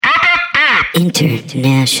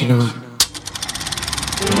International.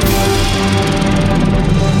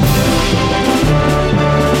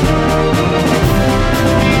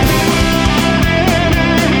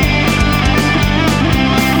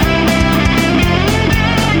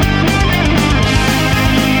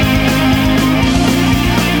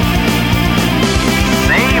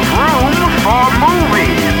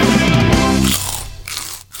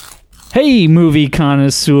 Hey, movie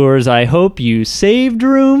connoisseurs, I hope you saved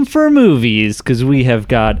room for movies, because we have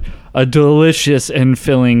got a delicious and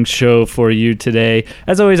filling show for you today.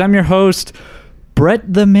 As always, I'm your host,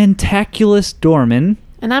 Brett the Mentaculous Dorman.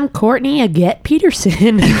 And I'm Courtney Aget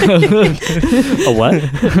Peterson. A what?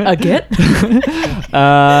 Aget?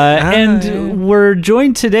 And we're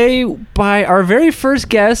joined today by our very first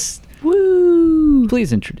guest. Woo!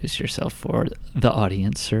 Please introduce yourself for the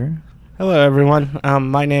audience, sir. Hello, everyone.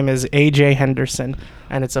 My name is AJ Henderson,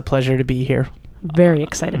 and it's a pleasure to be here. Very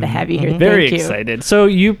excited to have you here. Very Thank you. excited. So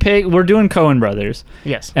we're doing Coen Brothers.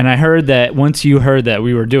 Yes. And I heard that once you heard that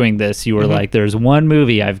we were doing this, you were like, there's one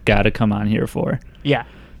movie I've got to come on here for. Yeah.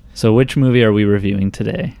 So which movie are we reviewing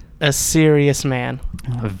today? A Serious Man.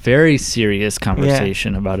 A very serious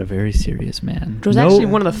conversation about a very serious man. It was actually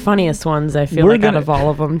one of the funniest ones, I feel out of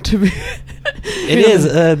all of them. To be It is.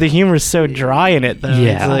 The humor's so dry in it, though.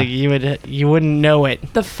 Yeah. It's like you wouldn't know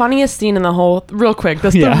it. the funniest scene in the whole... Real quick.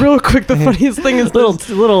 The funniest thing is little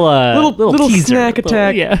teaser. snack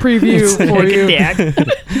attack preview for you.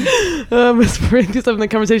 He's having the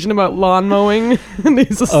conversation about lawn mowing. And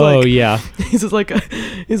he's just he's like,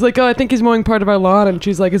 oh, I think he's mowing part of our lawn. And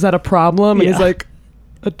she's like, is that a problem? And he's like,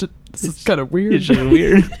 this is kind of weird. It's just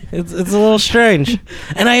weird. It's a little strange.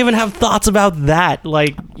 And I even have thoughts about that,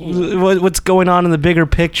 like what's going on in the bigger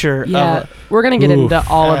picture. Yeah, we're going to get into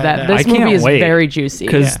all of that. This movie is very juicy.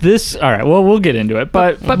 Because all right, well, we'll get into it.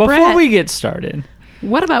 But before Brett, we get started...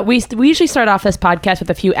 What about, we usually start off this podcast with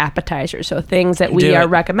a few appetizers, so things that we are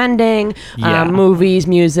recommending, movies,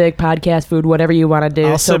 music, podcast, food, whatever you want to do.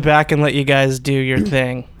 I'll sit back and let you guys do your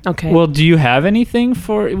thing. Okay. Well, do you have anything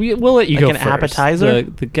for... We'll let you go an first. Appetizer?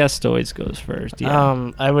 The guest always goes first,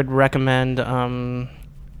 yeah. I would recommend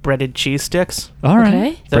breaded cheese sticks. All right.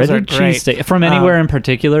 Okay. Those are Breaded great. cheese steak. From anywhere in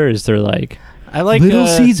particular? Is there like... I like Little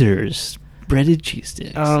Caesars breaded cheese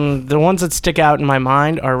sticks. The ones that stick out in my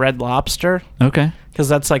mind are Red Lobster. Okay. Because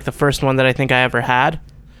that's like the first one that I think I ever had.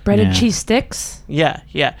 Breaded cheese sticks? Yeah.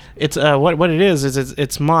 It's what it is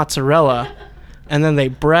it's mozzarella, and then they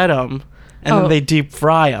bread them, and then they deep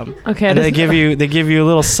fry them. Okay. And they give you a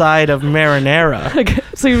little side of marinara. Okay,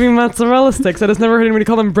 so you mean mozzarella sticks? I just never heard anybody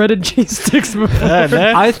call them breaded cheese sticks before.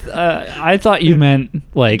 I thought you meant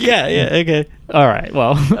like... Yeah, okay. All right,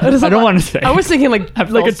 well, I don't want to say. I was thinking like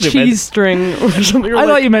a cheese string or something. I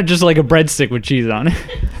thought you meant just like a breadstick with cheese on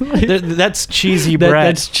it. That's cheesy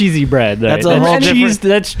bread. That's cheesy bread. Right? That's a whole cheese.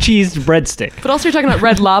 That's cheesed breadstick. But also you're talking about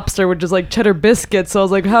Red Lobster, which is like cheddar biscuits. So I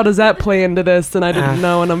was like, how does that play into this? And I didn't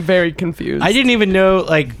know, and I'm very confused. I didn't even know,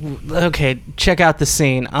 like, okay, check out the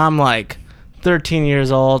scene. I'm like 13 years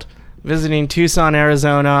old, visiting Tucson,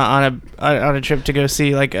 Arizona on a trip to go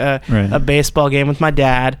see like a baseball game with my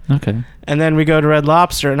dad. Okay. And then we go to Red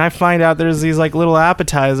Lobster, and I find out there's these like little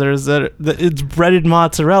appetizers that it's breaded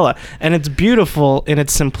mozzarella, and it's beautiful in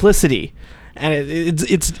its simplicity, and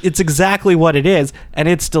it's exactly what it is, and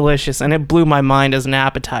it's delicious, and it blew my mind as an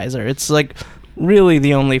appetizer. It's like really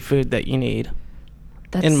the only food that you need,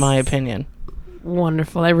 in my opinion.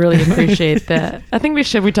 Wonderful. I really appreciate that. I think we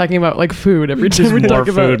should be talking about like food every time we talk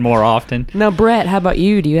about food more often. Now, Brett, how about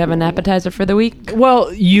you? Do you have an appetizer for the week?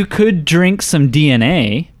 Well, you could drink some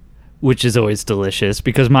DNA, which is always delicious,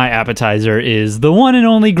 because my appetizer is the one and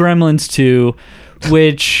only Gremlins 2,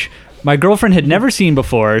 which my girlfriend had never seen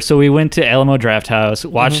before. So we went to Alamo Drafthouse,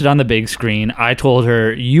 watched it on the big screen. I told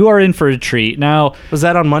her, you are in for a treat. Now, was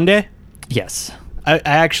that on Monday? Yes. I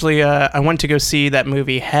actually I went to go see that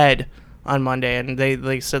movie Head on Monday, and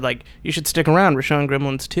they said like, you should stick around, we're showing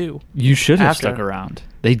Gremlins 2. You should have stuck around.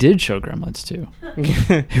 They did show Gremlins 2.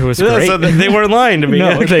 It was great. So they weren't lying to me.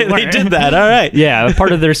 No, okay, they did that. All right. Yeah,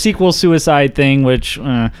 part of their sequel suicide thing, which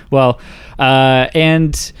and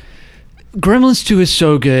Gremlins 2 is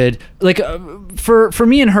so good. Like, for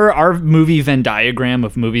me and her, our movie Venn diagram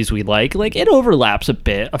of movies we like it overlaps a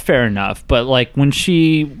bit, fair enough. But like when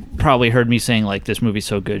she probably heard me saying like this movie's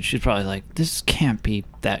so good, she's probably like, this can't be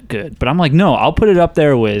that good. But I'm like, no, I'll put it up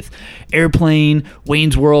there with Airplane,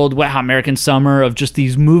 Wayne's World, Wet Hot American Summer, of just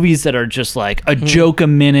these movies that are just like a joke a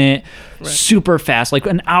minute, super fast. Like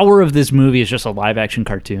an hour of this movie is just a live action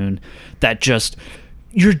cartoon that just,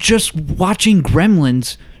 you're just watching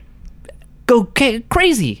Gremlins go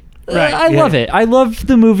crazy. I love it. I love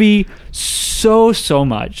the movie so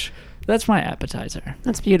much. That's my appetizer.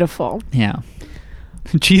 That's beautiful. Yeah.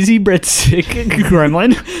 Cheesy breadstick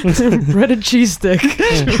gremlin. Breaded cheese stick.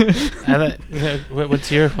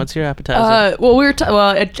 What's your appetizer?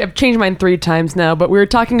 I've changed mine 3 times now, but we were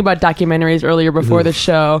talking about documentaries earlier before the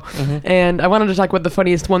show, and I wanted to talk about the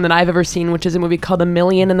funniest one that I've ever seen, which is a movie called A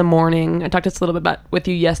Million in the Morning. I talked just a little bit about with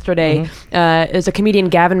you yesterday. There's a comedian,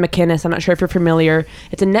 Gavin McInnes. I'm not sure if you're familiar.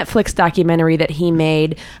 It's a Netflix documentary that he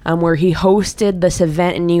made where he hosted this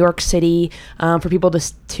event in New York City for people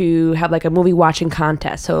to have like a movie watching contest.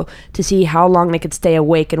 So to see how long they could stay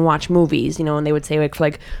awake and watch movies, and they would stay awake for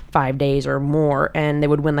like 5 days or more, and they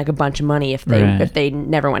would win like a bunch of money if they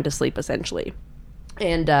never went to sleep, essentially.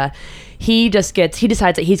 And he decides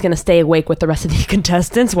that he's going to stay awake with the rest of the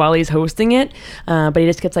contestants while he's hosting it. But he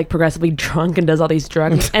just gets like progressively drunk and does all these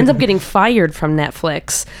drugs. Ends up getting fired from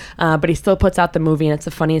Netflix. But he still puts out the movie, and it's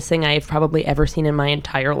the funniest thing I've probably ever seen in my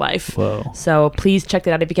entire life. Whoa. So please check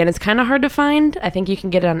that out if you can. It's kind of hard to find. I think you can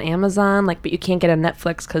get it on Amazon, but you can't get it on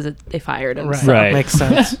Netflix because they fired him. Right. So. Right. Makes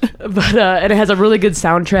sense. But and it has a really good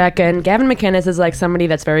soundtrack. And Gavin McInnes is like somebody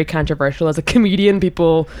that's very controversial as a comedian.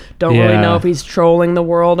 People don't really know if he's trolling the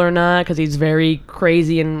world or not because he's very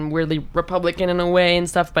crazy and weirdly Republican in a way and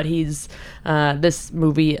stuff. But he's this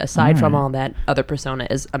movie, aside from all that other persona,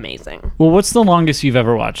 is amazing. Well, what's the longest you've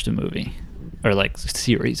ever watched a movie, or like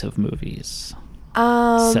series of movies,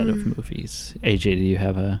 set of movies? AJ, do you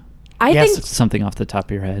have I think something off the top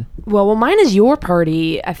of your head? Well, mine is Your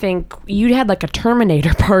Party. I think you had like a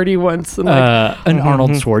Terminator party once. And an Arnold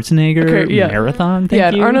Schwarzenegger marathon.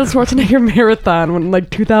 An Arnold Schwarzenegger marathon in like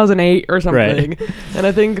 2008 or something. Right. And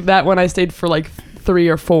I think that one I stayed for like 3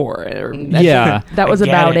 or 4. That was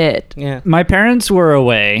about it. Yeah. My parents were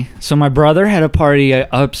away, so my brother had a party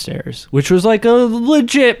upstairs, which was like a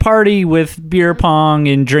legit party with beer pong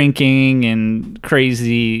and drinking and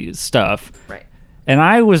crazy stuff. Right. And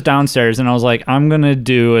I was downstairs, and I was like, I'm going to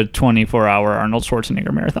do a 24-hour Arnold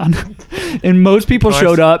Schwarzenegger marathon. And most people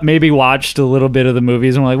showed up, maybe watched a little bit of the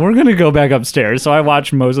movies, and were like, we're going to go back upstairs. So I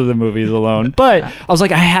watched most of the movies alone. But I was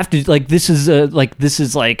like, I have to, like, this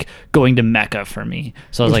is like going to Mecca for me.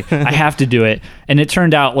 So I was like, I have to do it. And it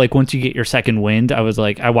turned out, like, once you get your second wind, I was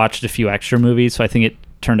like, I watched a few extra movies, so I think it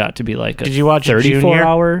turned out to be like a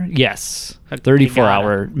 34-hour? Yes. A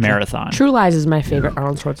 34-hour marathon. True Lies is my favorite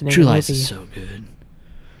Arnold Schwarzenegger True Lies movie. is so good.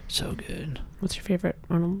 So good. What's your favorite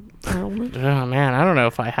Arnold movie? Oh man, I don't know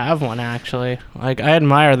if I have one actually. Like, I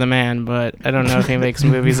admire the man, but I don't know if he makes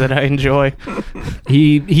movies that I enjoy.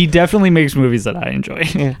 He definitely makes movies that I enjoy.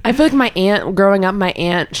 Yeah. I feel like my aunt, growing up,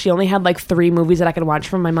 she only had like 3 movies that I could watch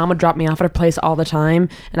from. My mom would drop me off at her place all the time,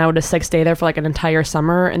 and I would just like stay there for like an entire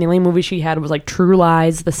summer. And the only movie she had was like True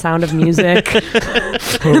Lies, The Sound of Music,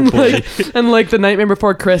 and like The Nightmare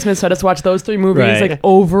Before Christmas. So I just watched those 3 movies like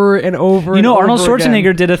over and over. Arnold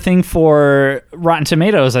Schwarzenegger did a thing for Rotten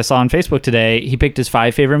Tomatoes. I saw on Facebook today. He picked his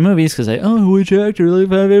 5 favorite movies because which actor really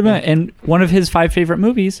 5 favorite? And one of his 5 favorite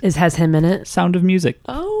movies has him in it. Sound of Music.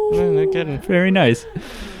 Oh, no kidding. Very nice.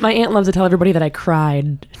 My aunt loves to tell everybody that I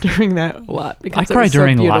cried during that a lot because I cry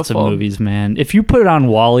during lots of movies, man. If you put it on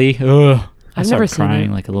Wally, I start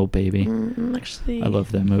crying like a little baby. Actually, I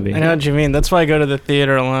love that movie. I know what you mean. That's why I go to the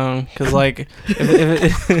theater alone. Because like,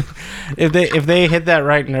 if they hit that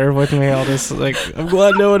right nerve with me, I'll just like, I'm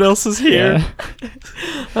glad no one else is here.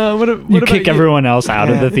 Yeah. What kick everyone else out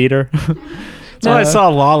of the theater. So I saw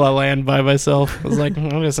La La Land by myself. I was like, I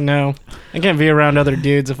just know I can't be around other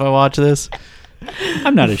dudes if I watch this.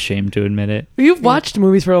 I'm not ashamed to admit it. You've watched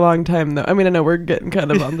movies for a long time, though. I mean, I know we're getting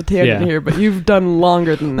kind of on the tangent here, but you've done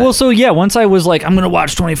longer than that. Well, so yeah, once I was like, I'm going to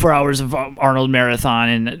watch 24 hours of Arnold Marathon,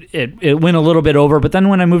 and it went a little bit over. But then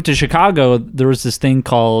when I moved to Chicago, there was this thing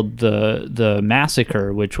called the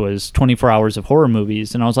Massacre, which was 24 hours of horror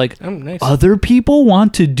movies. And I was like, nice. Other people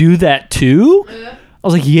want to do that too? I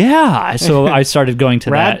was like, yeah. So I started going to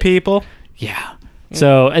Rad that. people? Yeah.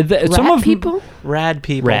 So some of people? Rad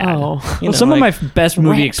people. Rad. Oh. Well, some of my best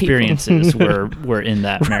movie experiences were in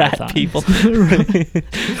that marathon. Rad people.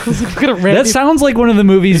 That sounds like one of the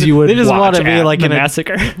movies you would They just watch want to be at like the in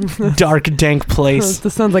Massacre. a dark, dank place.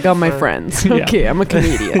 This sounds like all my friends. Yeah. Okay, I'm a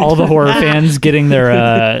comedian. All the horror fans getting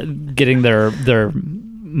their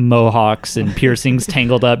mohawks and piercings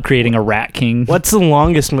tangled up, creating a rat king. What's the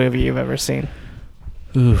longest movie you've ever seen?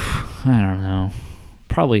 Oof, I don't know.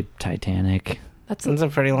 Probably Titanic. That's a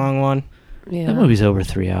pretty long one. Yeah. That movie's over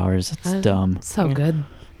 3 hours. That's dumb. So good.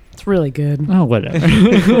 It's really good. Oh,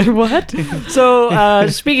 whatever. What? So,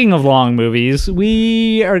 speaking of long movies,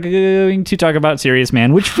 we are going to talk about Serious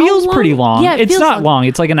Man, which feels long? pretty long. Yeah, it it's feels not long. long.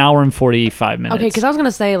 It's like an hour and 45 minutes. Okay, because I was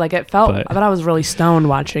gonna say like it felt. But- I thought I was really stoned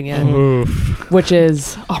watching it, which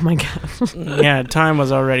is oh my god. Yeah, time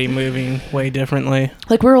was already moving way differently.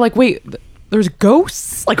 Like we were like, wait, there's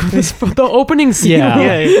ghosts. Like this, the opening scene.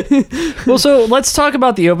 Yeah. Well, so let's talk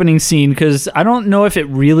about the opening scene, because I don't know if it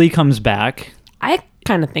really comes back. I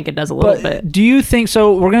kind of think it does a little But bit. do you think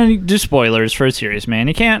so? We're going to do spoilers for A Serious Man.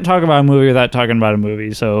 You can't talk about a movie without talking about a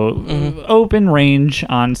movie. So open range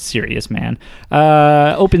on Serious Man.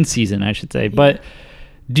 Open season, I should say. But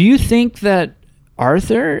do you think that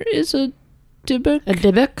Arthur is a Dybbuk? A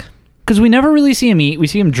Dybbuk? Because we never really see him eat. We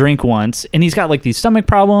see him drink once, and he's got like these stomach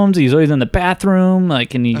problems. He's always in the bathroom,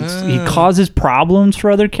 like, and he causes problems for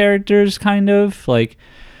other characters, kind of like.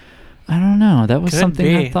 I don't know. That was Could something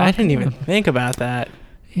be. I thought. I didn't even think about that.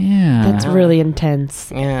 Yeah, That's really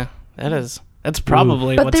intense. Yeah, that's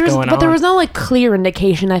probably But what's there was, going but on. there was no like clear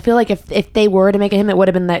indication. I feel like if they were to make it him, it would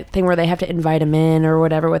have been that thing where they have to invite him in or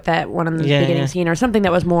whatever with that one in the beginning scene, or something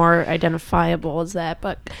that was more identifiable as that.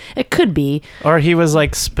 But it could be. Or he was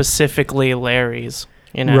like specifically Larry's,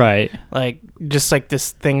 you know, right. like just like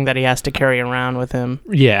this thing that he has to carry around with him,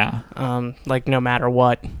 Yeah, like no matter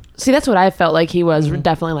what. See, that's what I felt like he was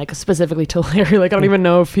definitely like specifically to Larry. Like I don't even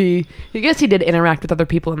know if I guess he did interact with other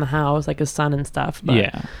people in the house, like his son and stuff. But,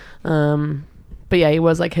 yeah. But yeah, he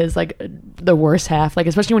was like his like the worst half. Like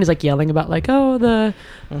especially when he's like yelling about like what's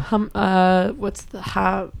the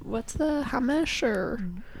Hamesh or.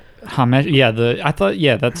 Hamesh, yeah, I thought,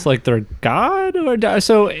 that's like their god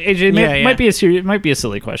so AJ, it might be a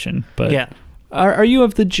silly question, but Yeah. Are you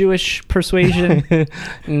of the Jewish persuasion?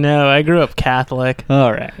 No, I grew up Catholic.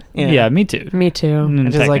 All right, Yeah. yeah, me too. Me too. Mm,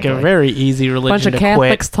 It is like a technically. very easy Bunch religion of to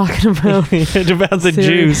Catholics talking about. quit. About the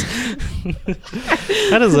Serious. Jews.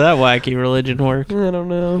 How does that wacky religion work? I don't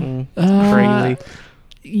know. Crazy.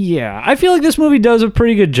 Yeah, I feel like this movie does a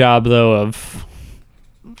pretty good job though of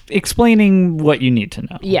explaining what you need to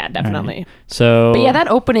know. Yeah, definitely. Right? So, But yeah, that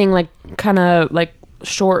opening like kind of like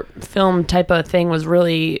short film type of thing was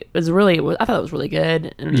really I thought it was really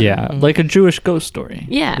good. And yeah, like a Jewish ghost story.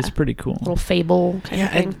 Yeah. It's pretty cool. little fable kind of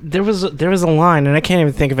thing. And there was a line, and I can't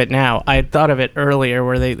even think of it now. I thought of it earlier,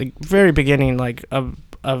 where they like very beginning like of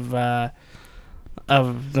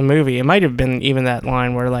the movie. It might have been even that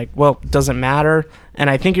line where like, well, it doesn't matter. And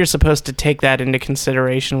I think you're supposed to take that into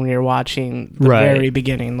consideration when you're watching the Right. very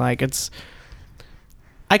beginning. Like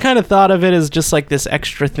I kind of thought of it as just like this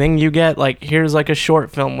extra thing you get. Like here's like a short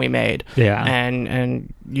film we made. Yeah.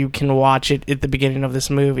 And you can watch it at the beginning of this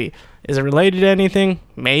movie. Is it related to anything?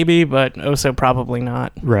 Maybe, but also probably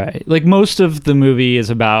not. Right. Like most of the movie is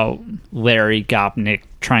about Larry Gopnik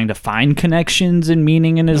trying to find connections and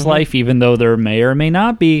meaning in his life, even though there may or may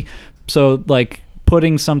not be. So, like,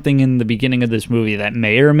 putting something in the beginning of this movie that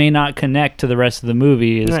may or may not connect to the rest of the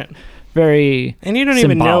movie is Right. very. And you don't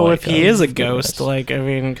even know symbolic if he of is a the ghost. rest. Like, I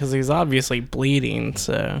mean, because he's obviously bleeding,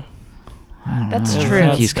 so. I don't That's know. I true.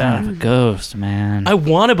 think he's kind of a ghost, man. I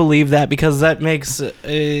want to believe that because that makes.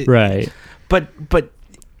 Right. But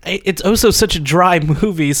it's also such a dry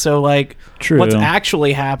movie, so, like, True. what's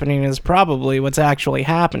actually happening is probably what's actually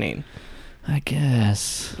happening. I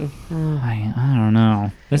guess. I don't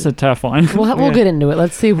know. That's a tough one. We'll get into it.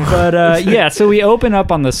 Let's see. But yeah, so we open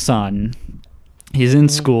up on the sun. He's in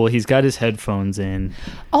school. He's got his headphones in.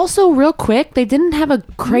 Also, real quick, they didn't have a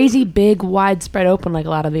crazy big widespread open like a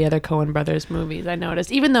lot of the other Coen Brothers movies. I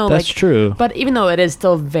noticed, even though That's like, true. but even though it is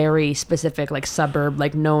still very specific, like suburb,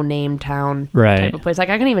 like no name town Right. type of place. Like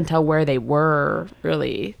I can't even tell where they were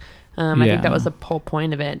really. I Yeah. think that was the whole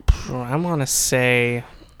point of it. Well, I want to say.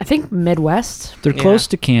 I think Midwest. They're Yeah. close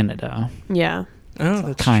to Canada. Yeah. Oh,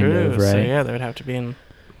 that's Kind true. of, So, right? yeah, they would have to be in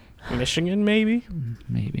Michigan, maybe?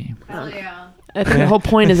 Maybe. Hell yeah. I think the whole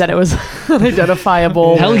point is that it was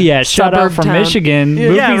unidentifiable. Hell yeah! Shout out suburb from town. Michigan.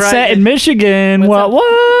 Yeah, Movie right. set in Michigan. What's What? up?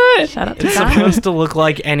 What? Shout out to It's that. supposed to look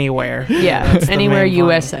like anywhere. Yeah, That's the anywhere main point.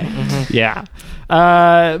 USA. Yeah.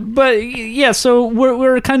 But yeah, so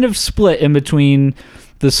we're kind of split in between.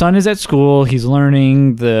 The son is at school. He's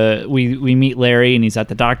learning. We meet Larry, and he's at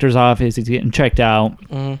the doctor's office. He's getting checked out,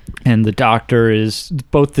 and the doctor is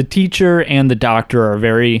both the teacher and the doctor are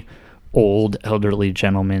very old, elderly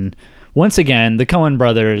gentlemen. Once again, the Coen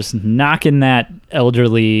brothers knocking that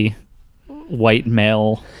elderly white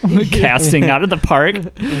male casting out of the park.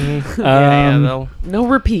 Yeah, they'll. No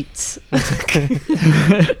repeats.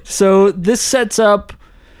 So this sets up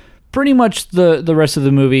pretty much the rest of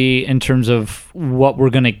the movie in terms of what we're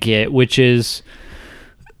going to get, which is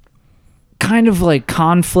kind of like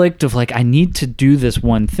conflict of like I need to do this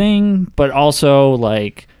one thing, but also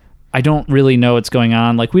like I don't really know what's going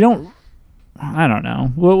on. Like I don't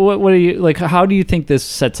know. What do you like? How do you think this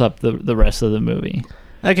sets up the rest of the movie?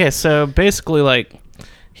 Okay, so basically, like,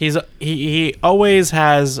 he always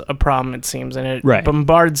has a problem, it seems, and it Right.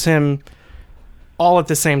 bombards him all at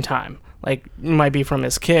the same time. Like, it might be from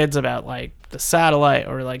his kids about, like, the satellite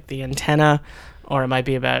or, like, the antenna, or it might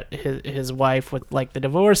be about his wife with, like, the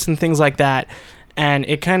divorce and things like that. And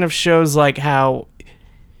it kind of shows, like, how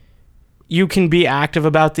you can be active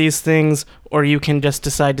about these things, or you can just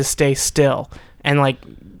decide to stay still. And, like,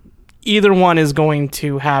 either one is going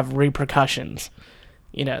to have repercussions.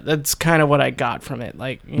 You know, that's kind of what I got from it.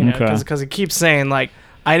 Like, you know, Okay. because it keeps saying, like,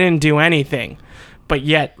 I didn't do anything, but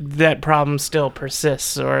yet that problem still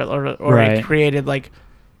persists, or Right. it created, like,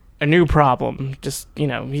 a new problem. Just, you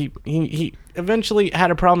know, he eventually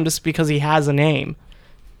had a problem just because he has a name.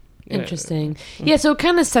 Interesting. Yeah, so it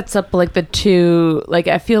kind of sets up like the two, like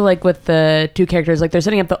I feel like with the two characters, like they're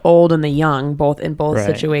setting up the old and the young both in both Right.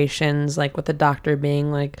 situations, like with the doctor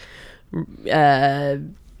being like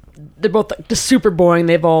they're both like, just super boring.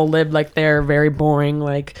 They've all lived like their very boring,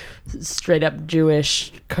 like straight up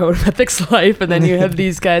Jewish code of ethics life, and then you have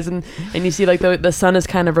these guys, and you see like the son is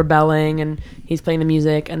kind of rebelling, and he's playing the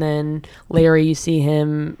music, and then Larry, you see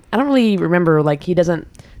him. I don't really remember, like he doesn't.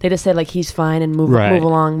 They just said like he's fine and move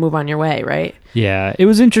along, move on your way, right? Yeah, it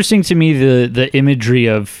was interesting to me the imagery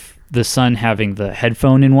of the son having the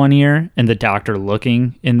headphone in one ear and the doctor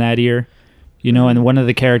looking in that ear. You know, and one of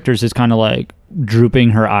the characters is kind of like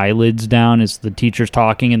drooping her eyelids down as the teacher's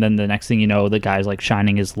talking, and then the next thing you know, the guy's like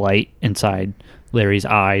shining his light inside Larry's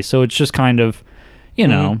eye. So it's just kind of, you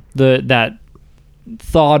know, that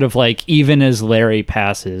thought of like even as Larry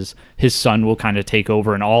passes, his son will kind of take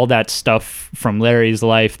over, and all that stuff from Larry's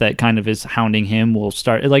life that kind of is hounding him will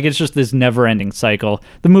start. Like it's just this never-ending cycle.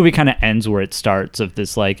 The movie kind of ends where it starts, of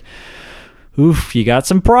this like, oof, you got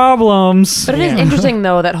some problems. But it is interesting,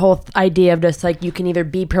 though, that whole idea of just like you can either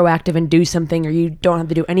be proactive and do something, or you don't have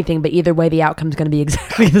to do anything. But either way, the outcome's going to be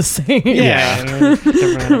exactly the same. Yeah, and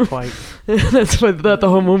never quite. That's what the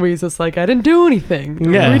whole movie is just like. I didn't do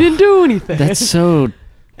anything. Yeah. We didn't do anything. That's so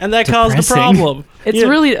And that caused the Depressing. problem. It's Yeah.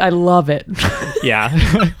 really, I love it. yeah.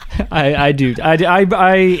 I do.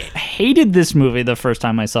 I hated this movie the first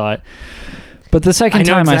time I saw it. But the second I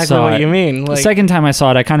know time exactly I saw what it, you mean. the Like, second time I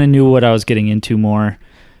saw it, I kind of knew what I was getting into more.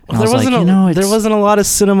 And I was like, you know, there it's wasn't a lot of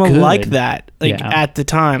cinema good. like that, like Yeah. at the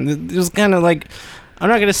time. It was kind of like, I'm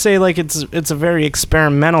not gonna say like it's a very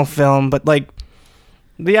experimental film, but like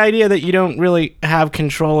the idea that you don't really have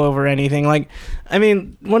control over anything. Like, I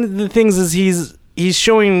mean, one of the things is he's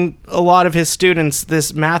showing a lot of his students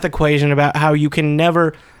this math equation about how you can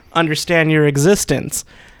never understand your existence.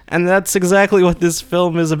 And that's exactly what this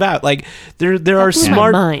film is about. Like, there are That blew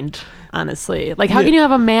smart. my mind, honestly. Like, how can you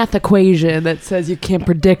have a math equation that says you can't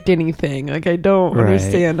predict anything? Like, I don't Right.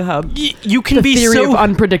 understand how You can the be theory so of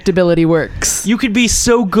unpredictability works. you could be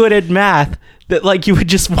so good at math that like you would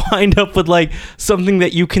just wind up with like something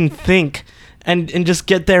that you can think and just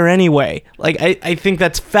get there anyway. Like, I think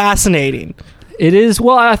that's fascinating. It is.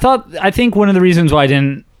 Well, I think one of the reasons why I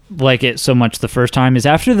didn't like it so much the first time is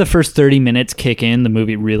after the first 30 minutes kick in, the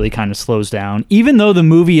movie really kind of slows down. Even though the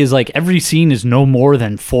movie is like every scene is no more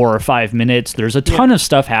than 4 or 5 minutes, there's a ton of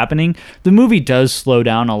stuff happening. The movie does slow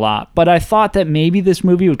down a lot. But I thought that maybe this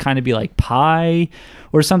movie would kind of be like Pi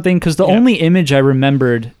or something, because the only image I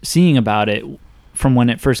remembered seeing about it from when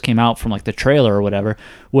it first came out, from like the trailer or whatever,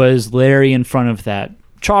 was Larry in front of that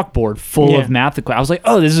chalkboard full of math equations. I was like,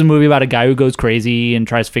 oh, this is a movie about a guy who goes crazy and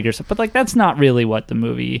tries to figure stuff. But like, that's not really what the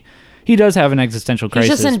movie. He does have an existential crisis.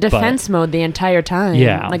 He's just in but- defense mode the entire time.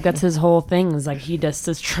 Yeah. Like, that's his whole thing. Is like he just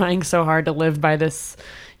is trying so hard to live by this,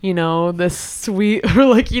 you know, this sweet, or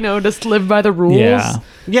like, you know, just live by the rules. Yeah.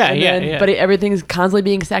 Yeah, And yeah, then- yeah. But everything's constantly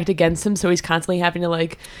being stacked against him, so he's constantly having to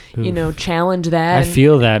like, you know, challenge that. I and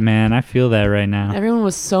feel that, man. I feel that right now. everyone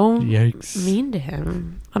was so Yikes. mean to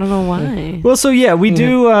him. I don't know why. Well, so yeah, we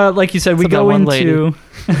do, like you said, we So that go one into...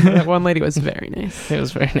 That one lady was very nice. It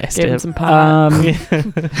was very nice Gave to him him. some pot.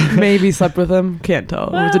 Um, Maybe slept with him. Can't tell.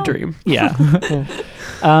 It was a dream. yeah.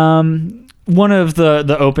 One of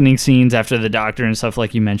the opening scenes after the doctor and stuff,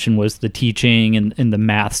 like you mentioned, was the teaching and the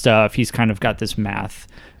math stuff. He's kind of got this math,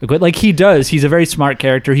 like he does. He's a very smart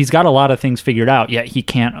character. He's got a lot of things figured out, yet he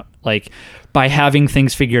can't, like, by having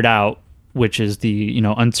things figured out, which is the, you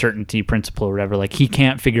know, uncertainty principle or whatever, like he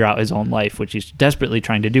can't figure out his own life, which he's desperately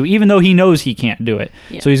trying to do, even though he knows he can't do it.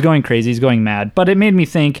 Yeah. So he's going crazy, he's going mad. But it made me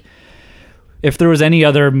think, if there was any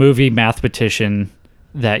other movie mathematician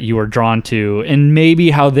that you were drawn to, and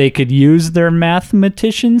maybe how they could use their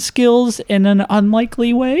mathematician skills in an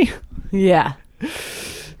unlikely way. Yeah.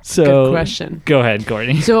 So, Good question. Go ahead,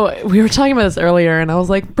 Courtney. So we were talking about this earlier, and I was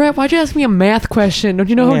like, Brett, why'd you ask me a math question? Don't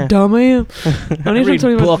you know how dumb I am? I need read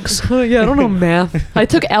to books. Yeah, I don't know math. I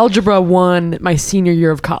took Algebra 1 my senior year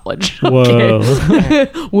of college. Whoa.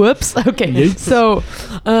 Whoops. Okay. Yikes.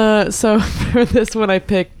 So for this one, I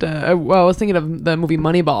picked. I was thinking of the movie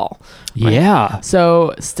Moneyball. Yeah.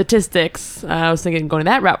 So statistics. I was thinking going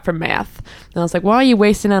that route for math. And I was like, why are you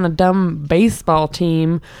wasting on a dumb baseball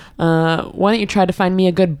team? Why don't you try to find me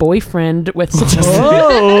a good boyfriend with statistics?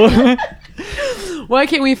 Whoa. Why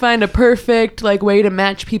can't we find a perfect way to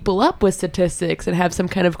match people up with statistics and have some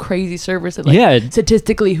kind of crazy service of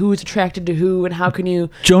statistically who's attracted to who and how can you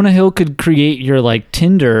Jonah Hill could create your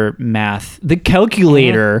Tinder math, the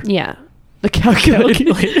calculator. Yeah. The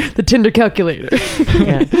calculator. The Tinder calculator.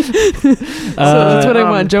 Yeah. So that's what I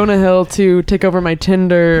want. Jonah Hill to take over my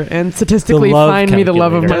Tinder and statistically find me the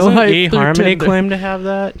love of my calculator. life. Doesn't through eHarmony Tinder. claim to have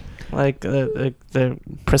that? Like the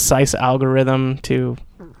precise algorithm to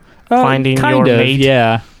finding Kind your of, mate?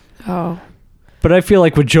 yeah. Oh. But I feel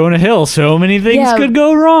like with Jonah Hill, so many things Yeah, could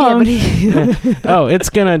go Yeah, wrong. but he, Oh, it's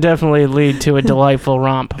gonna definitely lead to a delightful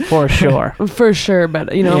romp for sure. for sure,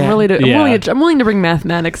 but Yeah. I'm willing to bring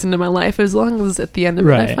mathematics into my life as long as at the end of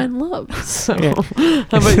it I Right. find love. So Yeah.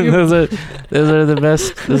 how about you? those are the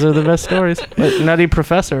best. Those are the best stories. But Nutty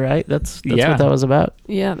Professor, right? That's Yeah. what that was about.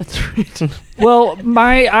 Yeah, that's right. Well,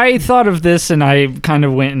 I thought of this and I kind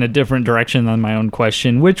of went in a different direction than my own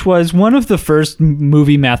question, which was one of the first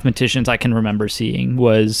movie mathematicians I can remember seeing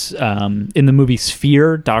was in the movie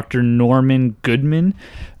Sphere, Dr. Norman Goodman,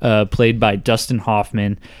 played by Dustin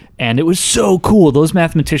Hoffman. And it was so cool. Those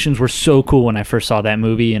mathematicians were so cool when I first saw that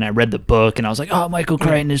movie, and I read the book, and I was like, oh, Michael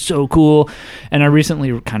Crichton is so cool. And I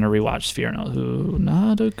recently kind of rewatched Sphere, and I was, oh,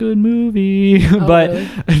 not a good movie. But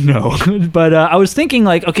really? no. But I was thinking,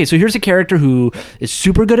 okay, so here's a character who is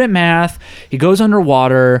super good at math. He goes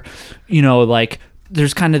underwater,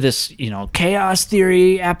 there's kind of this, chaos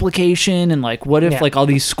theory application, and what if all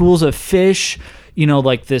these schools of fish,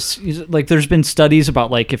 there's been studies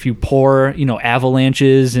about if you pour,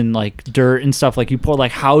 avalanches and dirt and stuff, you pour,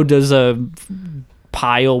 how does a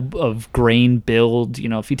pile of grain build?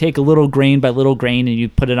 If you take a little grain by little grain and you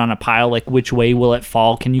put it on a pile, which way will it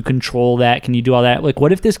fall? Can you control that? Can you do all that?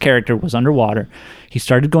 What if this character was underwater? He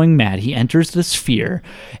started going mad. He enters the sphere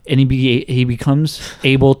and he becomes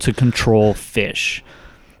able to control fish,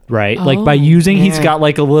 right? By using, he's got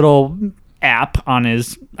a little app on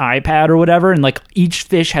his iPad or whatever, and each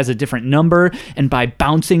fish has a different number, and by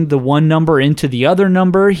bouncing the one number into the other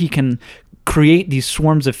number, he can create these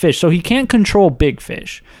swarms of fish. So he can't control big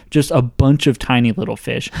fish, just a bunch of tiny little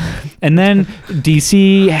fish. And then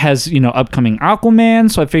DC has, upcoming Aquaman,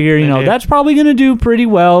 so I figure, that's probably going to do pretty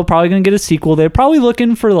well, probably going to get a sequel. They're probably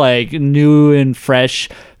looking for new and fresh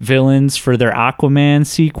villains for their Aquaman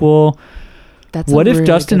sequel. What if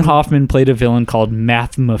Dustin Hoffman played a villain called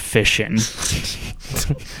Mathmafiscian?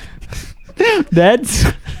 That's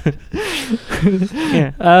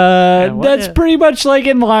that's pretty much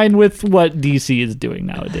in line with what DC is doing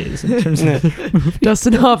nowadays in terms of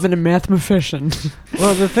Dustin Hoffman and Mathemafiscian.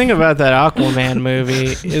 Well, the thing about that Aquaman movie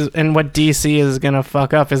is, and what DC is gonna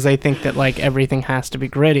fuck up, is they think that everything has to be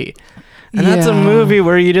gritty. And that's a movie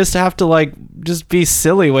where you just have to just be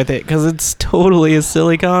silly with it, because it's totally a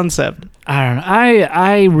silly concept. I don't know.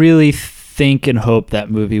 I really think and hope that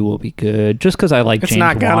movie will be good, just because I like It's James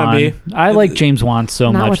not gonna Wan. be. I like James Wan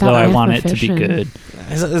so Not much, though. without I want it to be Mathemafiscian. good.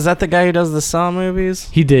 Is that the guy who does the Saw movies?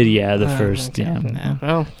 He did, yeah, the first, Okay. yeah.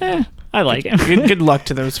 Well, I like him. good luck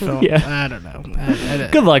to those films. Yeah. I don't know.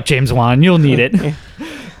 Good luck, James Wan. You'll need it.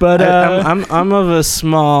 But I'm of a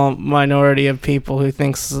small minority of people who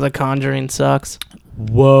thinks The Conjuring sucks.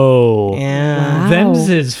 whoa. Yeah. Wow. Them's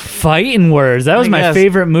is fighting words. That was I my guess.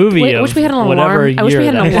 favorite movie. Wait, I of wish we had an whatever alarm. I wish we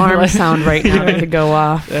year had an that- alarm sound right now that could go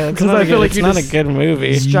off. It's Because not, I a feel good, like it's you not just a good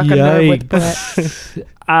movie. struck a nerve with Yikes.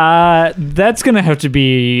 Brett. That's gonna have to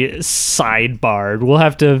be sidebarred. We'll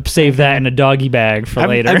have to save that in a doggy bag for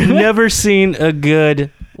later. I've never seen a good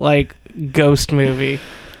ghost movie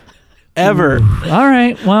ever. All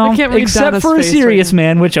right. Well, I can't read except Donna's for A face Serious right now.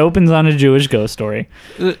 Man, which opens on a Jewish ghost story.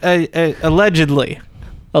 Allegedly.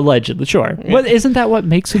 Allegedly, sure. What isn't that what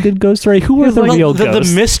makes a good ghost story? Who are the like, real the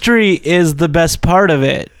ghosts? mystery is the best part of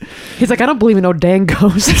it. He's like, I don't believe in no dang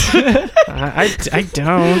ghost. I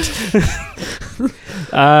don't.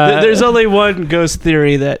 There's only one ghost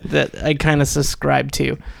theory that I kind of subscribe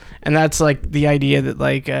to, and that's like the idea that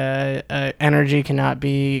like energy cannot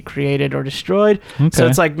be created or destroyed. So Okay.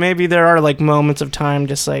 it's like maybe there are like moments of time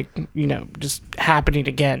just like, you know, just happening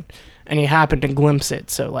again, and you happen to glimpse it.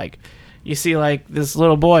 So like you see like this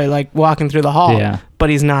little boy like walking through the hall, Yeah. but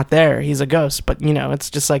he's not there, he's a ghost. But you know, it's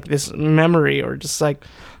just like this memory or just like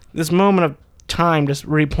this moment of time just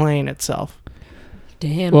replaying itself.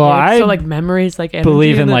 Damn. Well, dude. I so like memories, like energy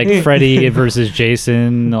Believe in that- like Freddy versus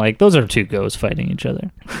Jason. Like those are two ghosts fighting each other.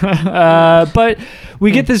 But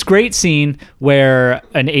we get this great scene where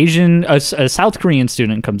a South Korean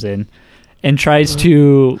student comes in and tries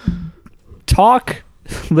to talk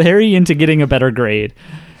Larry into getting a better grade,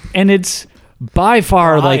 and it's by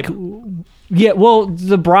far Bribe. yeah. Well,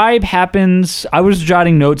 the bribe happens. I was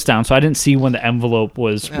jotting notes down, so I didn't see when the envelope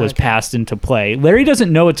was Okay. passed into play. Larry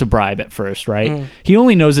doesn't know it's a bribe at first, right? Mm. He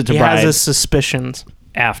only knows it's a He bribe has his suspicions.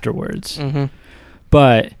 afterwards. Mm-hmm.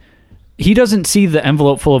 But he doesn't see the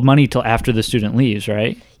envelope full of money till after the student leaves,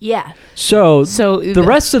 right? Yeah. So So the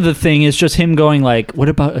rest of the thing is just him going like, "What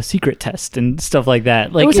about a secret test?" and stuff like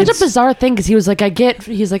that. Like it was such a it's- bizarre thing because he was like, I get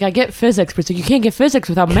physics, but so you can't get physics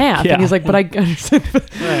without math. Yeah. And he's like, but I understand. Right.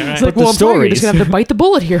 He's But like, the well, I'm sorry, you're just gonna stories. have to bite the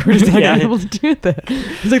bullet here. We're just not Yeah. gonna be able to do that.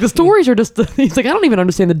 He's like, the stories are just. He's like, I don't even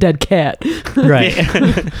understand the dead cat. right.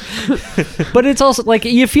 But it's also like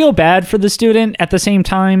you feel bad for the student at the same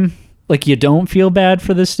time. Like you don't feel bad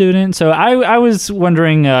for the student. So I was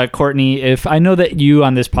wondering, Courtney, if I know that you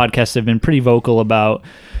on this podcast have been pretty vocal about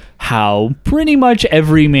how pretty much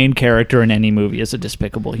every main character in any movie is a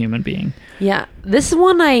despicable human being. Yeah, this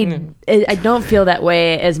one I don't feel that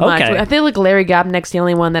way as much. Okay. I feel like Larry Gobnick's the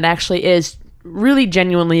only one that actually is really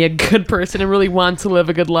genuinely a good person and really wants to live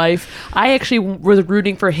a good life. I actually was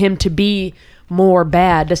rooting for him to be more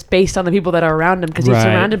bad just based on the people that are around him because he's Right.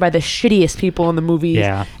 surrounded by the shittiest people in the movies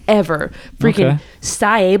Yeah. ever. Freaking Okay.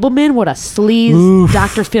 Cy Abelman, what a sleaze, Oof.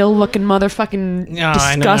 Dr. Phil looking motherfucking Oh,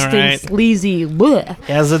 I know, disgusting, right? sleazy. Bleh.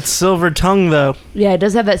 He has its silver tongue though. Yeah, it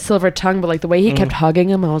does have that silver tongue, but like the way he kept hugging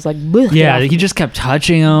him, I was like, bleh, Yeah, get off he just kept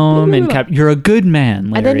touching him and kept, "You're a good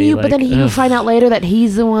man, Larry." And then like, but then you ugh. find out later that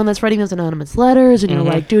he's the one that's writing those anonymous letters, and you're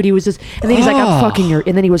like, dude, he was just. And then he's like, I'm Oh. fucking your.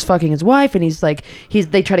 And then he was fucking his wife, and he's like,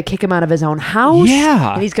 they try to kick him out of his own house.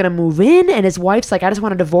 Yeah. And he's gonna move in, and his wife's like, I just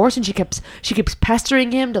want a divorce, and she keeps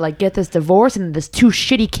pestering him to like get this divorce, and this two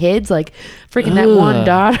shitty kids, like freaking that one Ugh.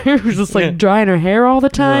 daughter who's just like Yeah. drying her hair all the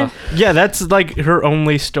time. Yeah, that's like her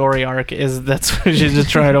only story arc is that's when she's just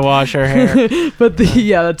trying to wash her hair. But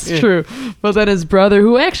yeah, that's true. But then his brother,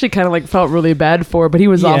 who I actually kind of like felt really bad for, but he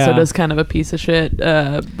was also Yeah. just kind of a piece of shit.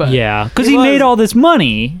 But Yeah, because He he made was- all this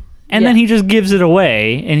money and then Yeah. he just gives it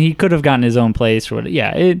away, and he could have gotten his own place or whatever.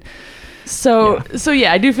 Yeah, it. So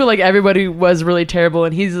yeah, I do feel like everybody was really terrible,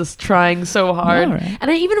 and he's just trying so hard. All right.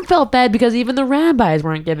 And I even felt bad because even the rabbis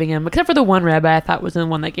weren't giving him, except for the one rabbi I thought was the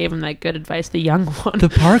one that gave him that good advice, the young one. The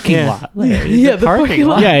parking Yeah. lot. Larry, Yeah, the parking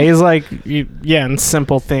lot. Yeah, he's like, in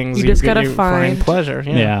simple things. You just gotta find- pleasure.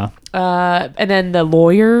 Yeah. And then the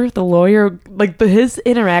lawyer, like his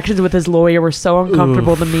interactions with his lawyer were so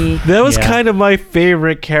uncomfortable to me. That was Yeah. kind of my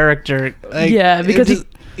favorite character. Like, Yeah, because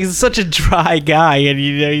he's such a dry guy, and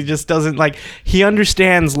he just doesn't like. He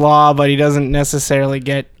understands law, but he doesn't necessarily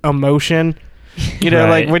get emotion. Right.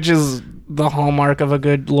 Like which is the hallmark of a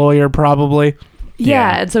good lawyer, probably.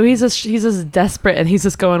 Yeah, Yeah. and so he's just desperate, and he's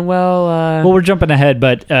just going, Well, we're jumping ahead,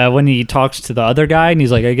 but when he talks to the other guy, and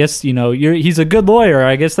he's like, "I guess he's a good lawyer.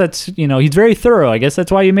 I guess that's he's very thorough. I guess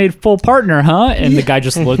that's why you made full partner, huh?" And the guy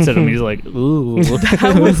just looks at him. He's like, "Ooh."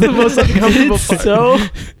 that was the most uncomfortable part. So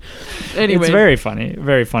Anyway, it's very funny,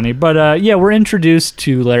 very funny. But yeah, we're introduced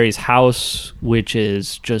to Larry's house, which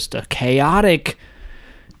is just a chaotic,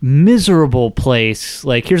 miserable place.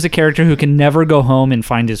 Like, here's a character who can never go home and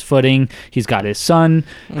find his footing. He's got his son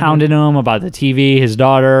hounding him about the TV, his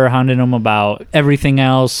daughter hounding him about everything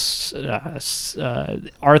else.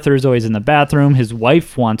 Arthur's always in the bathroom. His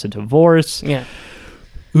wife wants a divorce. Yeah.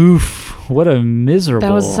 Oof, what a miserable.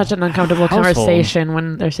 that was such an uncomfortable household. conversation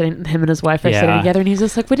when they're sitting, him and his wife are Yeah. sitting together, and he's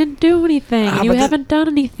just like, "We didn't do anything, and you but haven't done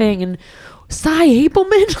anything." And Cy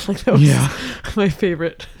Abelman, like that was Yeah. my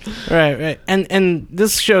favorite. Right. And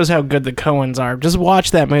this shows how good the Coens are. Just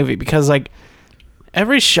watch that movie because like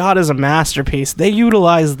every shot is a masterpiece. They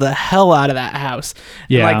utilize the hell out of that house.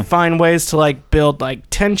 Yeah. And, like find ways to like build like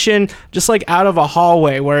tension just like out of a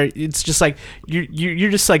hallway where it's just like you're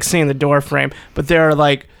just like seeing the door frame, but there are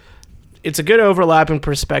like it's a good overlapping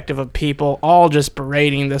perspective of people all just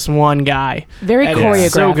berating this one guy. Very And choreographed.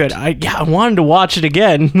 it's so good. I wanted to watch it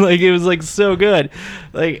again. Like, it was like so good.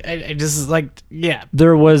 Like, I just like, yeah.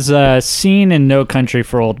 There was a scene in No Country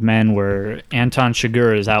for Old Men where Anton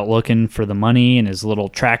Chigurh is out looking for the money and his little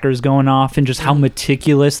tracker's going off, and just how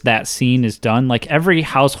meticulous that scene is done. Like, every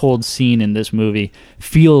household scene in this movie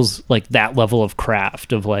feels like that level of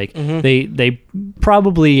craft of like they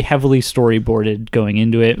probably heavily storyboarded going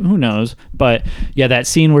into it. Who knows? But yeah, that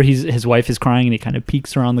scene where his wife is crying and he kind of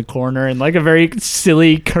peeks around the corner in like a very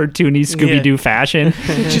silly, cartoony Scooby-Doo fashion.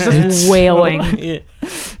 She's just wailing. Yeah.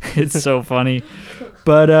 It's so funny.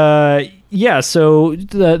 But yeah, so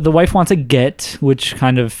the wife wants a get, which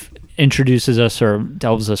kind of introduces us or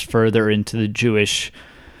delves us further into the Jewish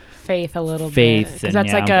Faith a little Faith, bit. and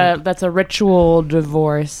Because that's a ritual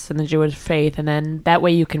divorce in the Jewish faith, and then that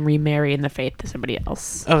way you can remarry in the faith to somebody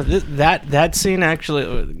else. Oh, that scene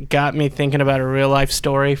actually got me thinking about a real life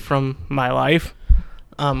story from my life.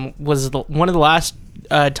 Was one of the last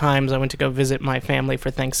times I went to go visit my family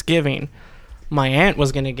for Thanksgiving. My aunt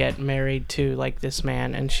was going to get married to like this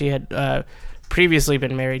man, and she had previously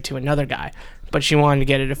been married to another guy, but she wanted to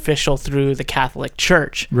get it official through the Catholic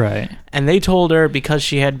Church. right. And they told her, because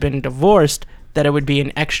she had been divorced, that it would be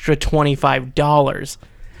an extra $25.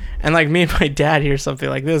 And like, me and my dad hear something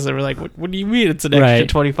like this, and we're like, what do you mean it's an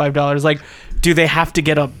extra Right. $25? Like, do they have to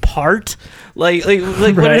get a part? Like what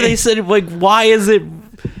do Right. they say? Like, why is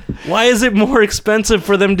it more expensive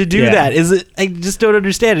for them to do Yeah. that? Is it, I just don't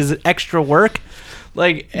understand. Is it extra work?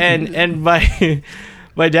 Like, and my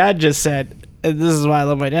my dad just said, and this is why I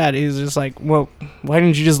love my dad. He's just like, well, why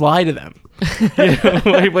didn't you just lie to them? You know,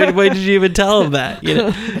 why did you even tell them that? You know,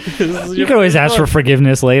 You can always ask for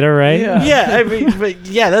forgiveness later, right? yeah. I mean, but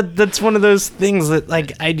yeah, that's one of those things that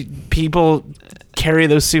like people carry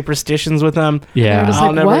those superstitions with them. They're Yeah. just I'll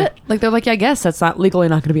like, never- what? Like, they're like, yeah, I guess that's not legally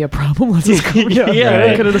not going to be a problem. Let's just go. Yeah,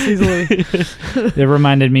 right. Could have just easily. It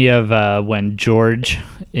reminded me of when George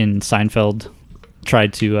in Seinfeld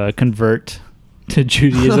tried to convert to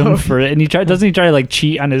Judaism and he doesn't he try to like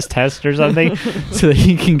cheat on his test or something so that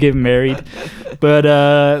he can get married. But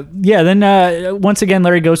yeah, then once again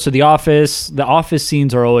Larry goes to the office. The office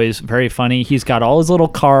scenes are always very funny. He's got all his little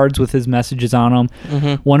cards with his messages on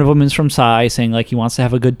them. One of them is from Cy saying like he wants to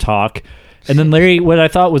have a good talk. And then Larry, what I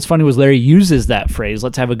thought was funny was Larry uses that phrase,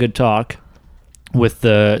 let's have a good talk, with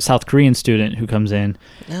the South Korean student who comes in.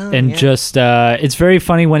 And just it's very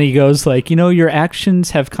funny when he goes like, you know, your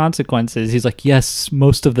actions have consequences. He's like, yes,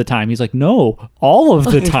 most of the time. He's like, no, all of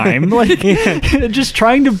the time. Like just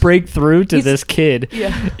trying to break through to this kid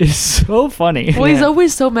Yeah. is so funny. Well, he's Yeah.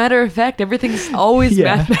 always so matter of fact. Everything's always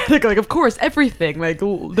Yeah. mathematical. Like, of course, everything. Like, the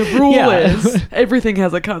rule Yeah. is everything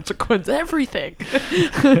has a consequence. Everything.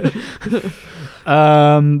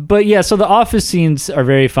 But yeah, so the office scenes are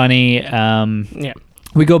very funny. Yeah.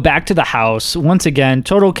 We go back to the house. Once again,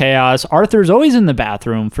 total chaos. Arthur's always in the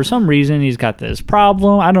bathroom. For some reason, he's got this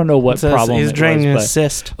problem. I don't know what problem He's it draining was, his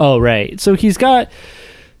cyst. Oh, right. So he's got,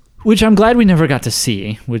 which I'm glad we never got to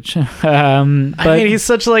see, which, but I mean,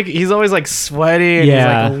 he's always like sweaty and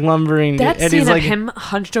Yeah. he's like lumbering. That and scene he's of like, him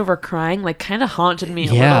hunched over crying, like, kind of haunted me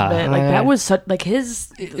a Yeah. little bit. Like, that was such, like,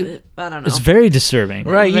 his, I don't know. it's very disturbing.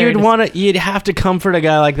 right, very you'd have to comfort a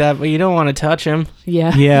guy like that, but you don't want to touch him.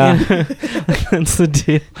 Yeah. Yeah. That's the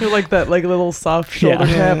deal. Or like that, like, little soft shoulder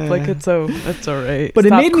Yeah. tap. Like, it's all right. But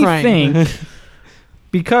Stop it made crying. me think,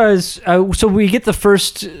 because, so we get the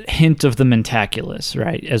first hint of the Mentaculous,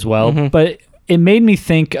 right, as well. Mhm. But it made me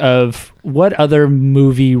think of what other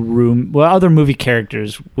movie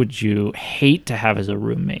characters would you hate to have as a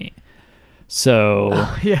roommate? So,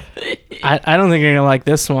 Yeah. I don't think you're gonna like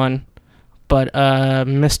this one, but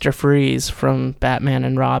Mr. Freeze from Batman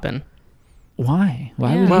and Robin. why?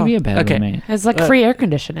 Why Yeah. would Well, he be a bad okay. roommate? It's like free air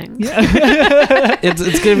conditioning.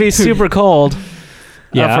 It's gonna be super cold,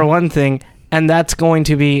 Yeah. for one thing, and that's going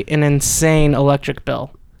to be an insane electric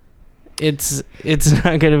bill. It's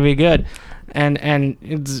not gonna be good, and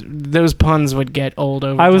those puns would get old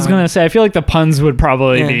over. I was time. going to say, I feel like the puns would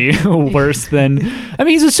probably be worse than... I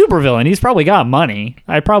mean, he's a supervillain. He's probably got money.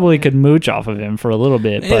 I probably could mooch off of him for a little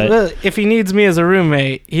bit, but... If he needs me as a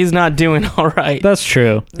roommate, he's not doing all right. That's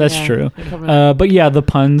true. That's Yeah. true. But yeah, the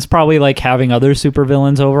puns, probably like having other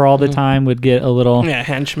supervillains over all the time would get a little... Yeah,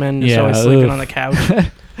 henchman just Yeah, always sleeping ugh. on the couch.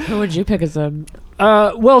 Who would you pick as a...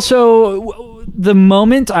 Well, so the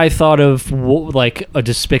moment I thought of like a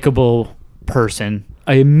despicable person,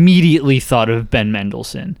 I immediately thought of Ben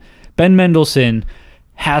Mendelsohn. Ben Mendelsohn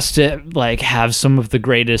has to like have some of the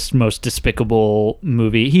greatest, most despicable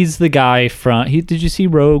movie. He's the guy from... did you see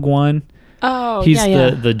Rogue One? Oh, He's yeah.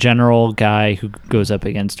 the general guy who goes up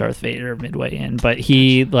against Darth Vader midway in. But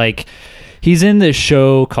he's in this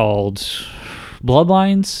show called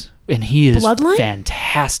Bloodlines, and he is Bloodline?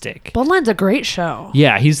 fantastic. Bloodline's a great show.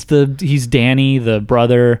 Yeah, he's Danny, the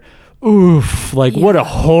brother. Oof, what a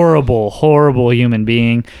horrible human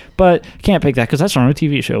being. But can't pick that because that's on a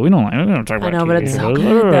TV show. We don't talk about I know, TV but it's so shows.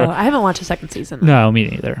 good, though. I haven't watched the second season. No, me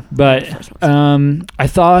neither. But I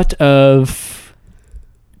thought of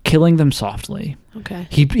Killing Them Softly. Okay.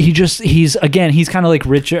 He's kind of like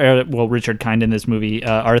Richard Kind in this movie,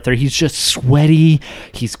 Arthur. He's just sweaty,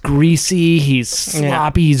 he's greasy, he's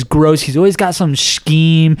sloppy, he's gross. He's always got some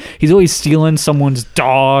scheme. He's always stealing someone's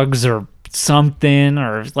dogs or something,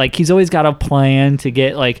 or he's always got a plan to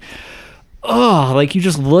get you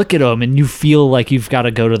just look at him and you feel like you've got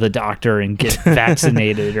to go to the doctor and get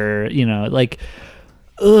vaccinated or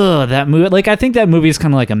that movie. I think that movie is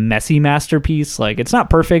kind of like a messy masterpiece. It's not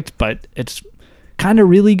perfect, but it's kind of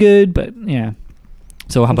really good. But yeah.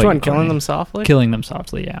 So how about you, Killing Them Softly? Killing Them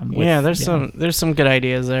Softly, yeah. There's some good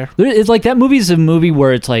ideas there. It's that movie's a movie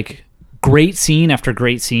where it's great scene after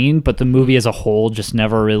great scene, but the movie as a whole just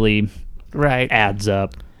never really adds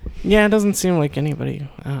up. Yeah, it doesn't seem like anybody.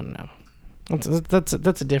 I don't know.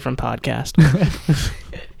 That's a different podcast.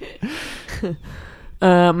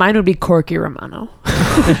 Mine would be Corky Romano.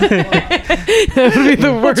 That would be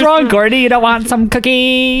the worst. What's wrong, Gordy? You don't want some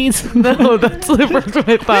cookies? No, that's the first one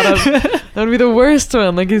I thought of. That would be the worst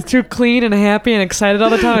one. He's too clean and happy and excited all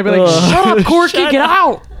the time. I'd be like, shut up, Corky, get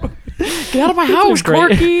out. Get out of my house,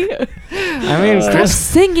 Corky. I mean, Stop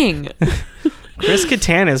singing. Chris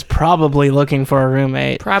Kattan is probably looking for a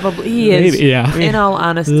roommate. Probably he is. Maybe, yeah. In all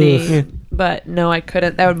honesty. But no, I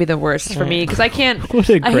couldn't. That would be the worst for me because I can't. What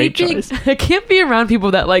a I great hate being, choice. I can't be around people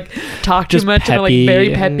that talk too Just much and are peppy very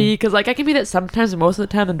and- peppy because I can be that sometimes. Most of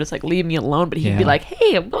the time, I'm just leave me alone. But he'd be Yeah. like,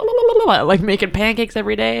 hey, blah, blah, blah, blah, blah, making pancakes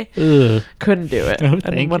every day. Ugh. Couldn't do it. Oh, I didn't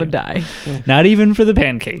thank want to you. die. Not even for the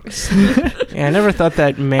pancakes. Yeah, I never thought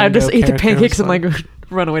that mango I just eat the character pancakes was and fun.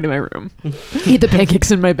 run away to my room. Eat the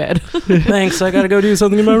pancakes in my bed. Thanks, I gotta go do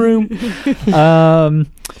something in my room.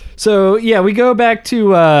 So yeah, we go back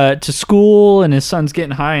to school, and his son's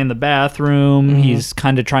getting high in the bathroom. Mm-hmm. He's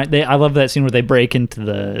kind of trying. I love that scene where they break into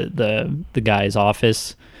the guy's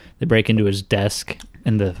office. They break into his desk,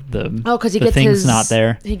 and the Because he the gets thing's his not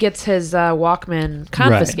there. He gets his Walkman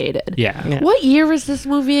confiscated. Yeah, Yeah. What year was this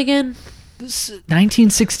movie again?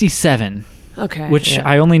 1967. Okay. Which Yeah.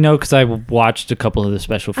 I only know because I watched a couple of the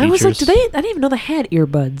special features. I was like, I didn't even know they had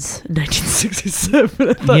earbuds in 1967.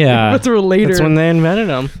 I thought Yeah. earbuds were later. That's when they invented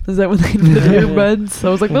them. Is that when they invented earbuds? I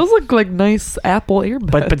was like, those look like nice Apple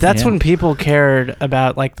earbuds. But that's Yeah. when people cared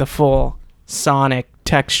about the full sonic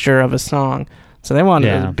texture of a song. So they wanted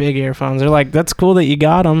Yeah. those big earphones. They're like, that's cool that you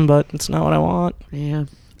got them, but it's not what I want. yeah.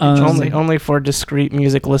 Only for discrete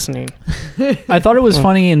music listening. I thought it was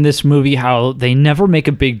funny in this movie how they never make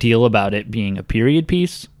a big deal about it being a period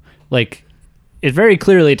piece. It very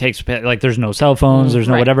clearly takes there's no cell phones, there's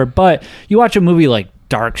no Right. whatever. But you watch a movie like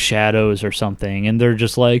Dark Shadows or something, and they're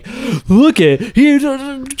just like, look at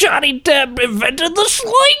Johnny Depp invented the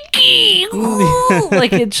slinky. Ooh.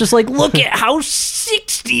 It's just look at how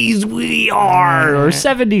 60s we are or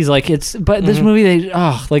 70s. But this movie,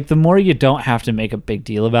 the more you don't have to make a big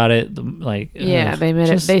deal about it, Yeah, they made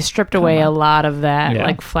it. They stripped away come a on. lot of that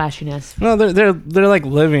Yeah. flashiness. No, they're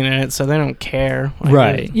living in it, so they don't care.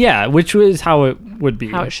 Right. Yeah, which was how it would be.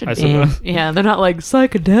 How it should I be. suppose. Yeah, they're not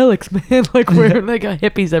psychedelics, man. Wearing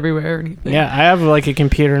hippies everywhere or anything. Yeah, I have a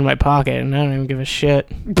computer in my pocket, and I don't even give a shit.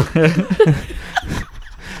 But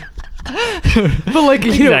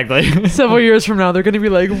Exactly. several years from now, they're gonna be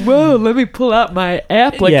like, "Whoa, let me pull out my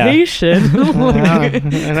application." Wow.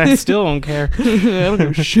 And I still don't care. I don't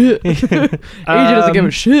give a shit. AJ doesn't give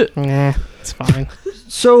a shit. Yeah, it's fine.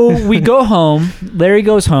 So we go home. Larry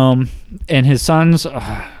goes home, and his son's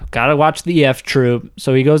gotta watch the EF Troop.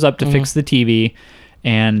 So he goes up to fix the TV,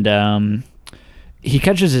 and he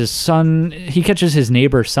catches his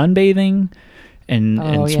neighbor sunbathing and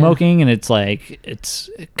Oh, yeah. smoking, and it's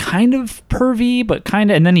kind of pervy, but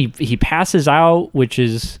kind of. And then he passes out, which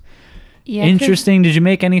is interesting. Did you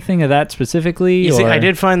make anything of that specifically? You see, or- I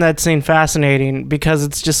did find that scene fascinating because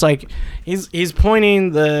it's just he's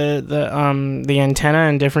pointing the antenna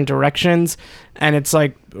in different directions, and it's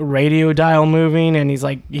radio dial moving, and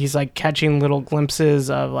he's catching little glimpses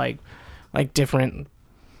of different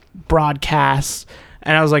broadcasts,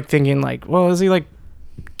 and I was thinking well, is he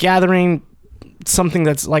gathering something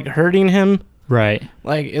that's hurting him? Right.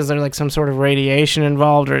 Is there some sort of radiation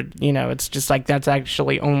involved, or it's just that's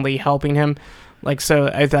actually only helping him? So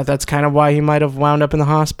I thought that's kind of why he might have wound up in the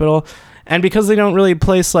hospital. And because they don't really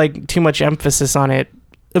place like too much emphasis on it,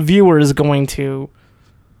 a viewer is going to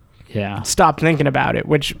stop thinking about it,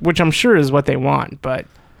 which I'm sure is what they want. But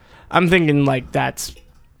I'm thinking like that's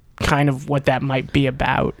kind of what that might be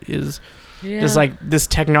about, is just like this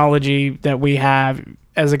technology that we have,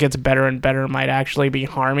 as it gets better and better, might actually be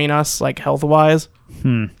harming us, like health-wise.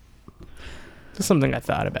 Just something I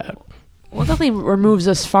thought about. Well, it definitely removes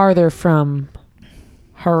us farther from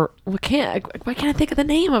her. Why can't I think of the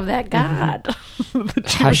name of that god?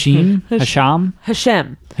 Hashem.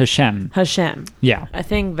 Yeah, I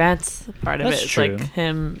think that's part of That's it. It's true. like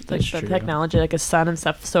him, like That's the true. technology, like his son and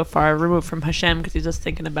stuff, so far removed from Hashem because he's just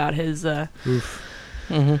thinking about his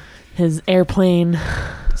his airplane.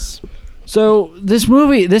 So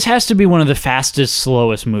this has to be one of the fastest,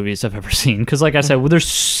 slowest movies I've ever seen. Because like I said, there's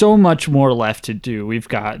so much more left to do. We've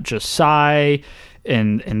got Josiah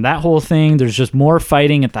and that whole thing. There's just more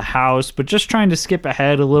fighting at the house. But just trying to skip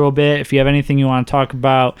ahead a little bit. If you have anything you want to talk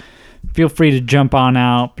about, feel free to jump on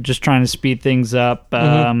out. But just trying to speed things up.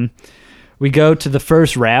 We go to the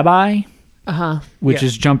first rabbi. Which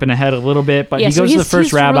is jumping ahead a little bit, but he goes to the first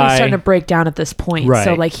he's rabbi. Really starting to break down at this point. Right.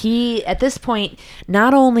 So like at this point,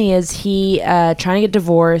 not only is he trying to get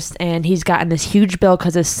divorced, and he's gotten this huge bill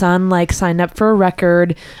because his son like signed up for a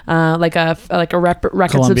record, like a record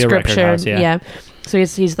Columbia subscription. Record House, yeah. So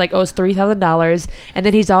he's like owes $3,000, and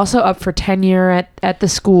then he's also up for tenure at the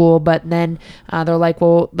school. But then they're like,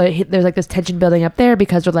 well, there's like this tension building up there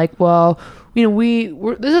because they're like, well, you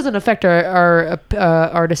know, this doesn't affect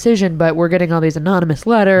our decision, but we're getting all these anonymous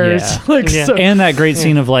letters. Yeah. So, and that great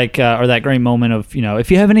scene of like, or that great moment of, you know,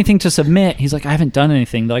 if you have anything to submit, he's like, I haven't done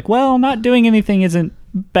anything. They're like, well, not doing anything isn't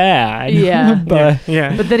bad. Yeah. but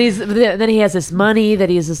But then he has this money that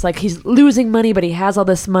he's just like, he's losing money, but he has all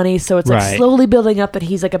this money, so it's like Right. slowly building up that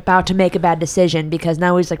he's like about to make a bad decision because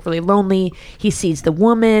now he's like really lonely. He sees the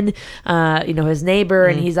woman, his neighbor,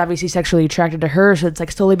 and he's obviously sexually attracted to her, so it's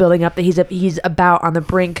like slowly building up that he's about on the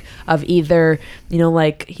brink of either, you know,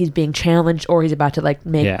 like he's being challenged or he's about to like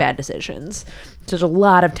make bad decisions. So there's a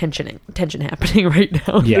lot of tension happening right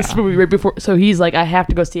now in this movie right before. So he's like, I have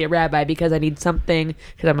to go see a rabbi because I need something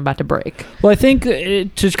because I'm about to break. Well, I think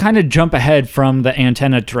to kind of jump ahead from the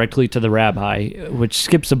antenna directly to the rabbi, which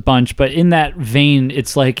skips a bunch, but in that vein,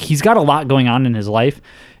 it's like he's got a lot going on in his life.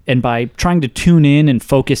 And by trying to tune in and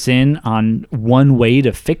focus in on one way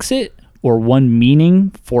to fix it or one meaning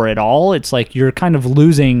for it all, it's like you're kind of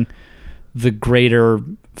losing the greater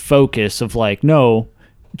focus of like, no,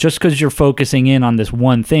 just because you're focusing in on this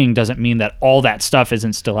one thing doesn't mean that all that stuff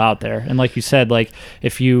isn't still out there. And like you said, like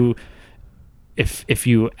if you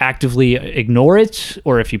actively ignore it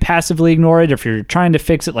or if you passively ignore it, or if you're trying to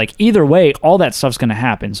fix it, like either way, all that stuff's going to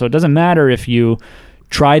happen. So it doesn't matter if you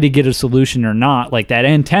try to get a solution or not. Like that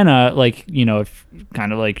antenna, like, you know, if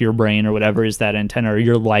kind of like your brain or whatever is that antenna, or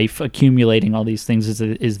your life accumulating all these things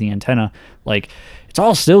is the antenna, like it's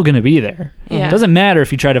all still going to be there. Yeah. It doesn't matter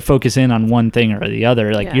if you try to focus in on one thing or the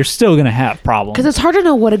other. Like you're still going to have problems. Because it's hard to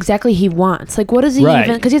know what exactly he wants. Like, what is he Right.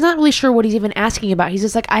 even? Because he's not really sure what he's even asking about. He's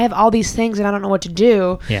just like, I have all these things and I don't know what to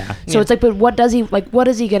do. Yeah. So it's like, but what does he like? What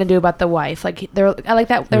is he gonna do about the wife? Like, I like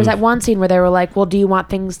that. There was that one scene where they were like, well, do you want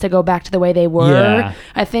things to go back to the way they were? Yeah.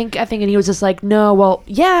 I think, and he was just like, no. Well,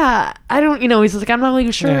 yeah. I don't. You know, he's just like, I'm not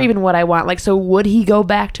really sure even what I want. Like, so would he go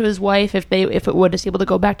back to his wife if it would just be able to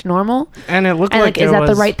go back to normal? And it looked And like like, is there that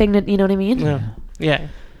the was- right thing to? You know what I mean? Yeah.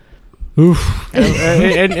 Oof.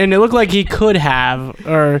 and it looked like he could have,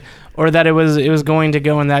 or that it was going to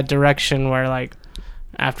go in that direction where, like,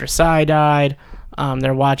 after Cy died,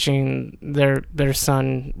 they're watching their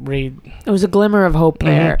son read. It was a glimmer of hope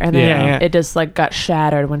there, and then Yeah. it just like got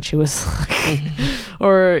shattered when she was like,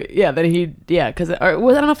 because I don't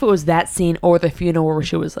know if it was that scene or the funeral where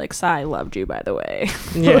she was like, "Cy loved you, by the way."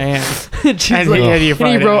 Yeah. and she's And like, he and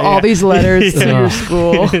he wrote all these letters to your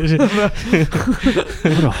school.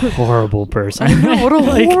 What a horrible person. I know, what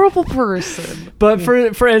a horrible person. But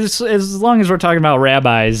for as long as we're talking about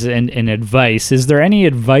rabbis and advice, is there any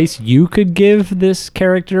advice you could give this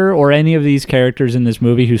character or any of these characters in this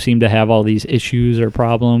movie who seem to have all these issues or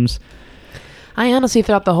problems? I honestly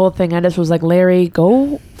throughout the whole thing, I just was like, Larry,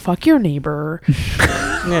 go fuck your neighbor.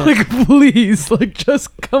 Like, please, like,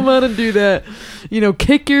 just come on and do that. You know,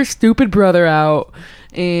 kick your stupid brother out.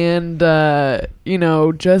 And, I'm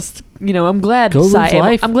glad Go live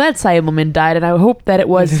life. I'm glad Cy Immelman died, and I hope that it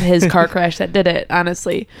was his car crash that did it,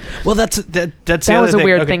 honestly. Well, that's the That other was a thing.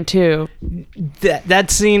 weird Okay. thing, too. That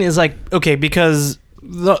scene is like, okay, because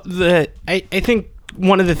I think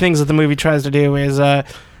one of the things that the movie tries to do is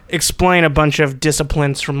explain a bunch of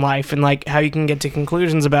disciplines from life and like how you can get to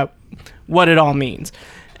conclusions about what it all means.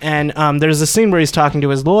 And there's a scene where he's talking to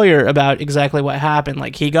his lawyer about exactly what happened.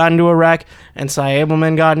 Like, he got into a wreck, and Cy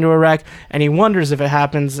Abelman got into a wreck, and he wonders if it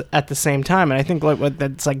happens at the same time. And I think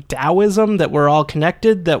that's like Taoism, that we're all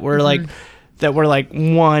connected, that we're like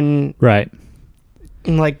one Right.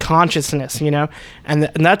 like consciousness, and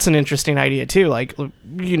that's an interesting idea too. Like,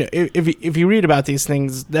 if you read about these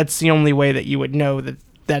things, that's the only way that you would know that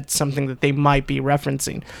that's something that they might be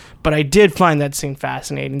referencing. But I did find that scene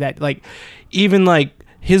fascinating, that like even like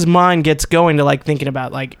his mind gets going to like thinking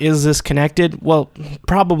about like, is this connected? Well,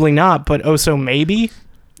 probably not, but so maybe.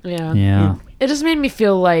 Yeah. It just made me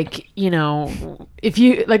feel like,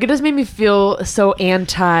 it just made me feel so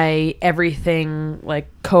anti everything, like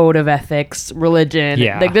code of ethics, religion.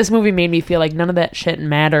 Yeah. Like, this movie made me feel like none of that shit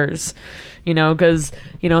matters, because,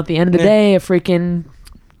 at the end of the day, a freaking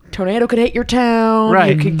tornado could hit your town.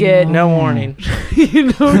 Right. You could get No warning.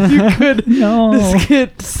 you could No. just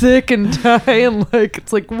get sick and die, and like,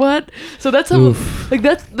 it's like, what? So that's how like,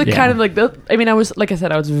 that's the Yeah. kind of like I was, like I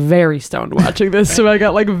said, I was very stoned watching this, so I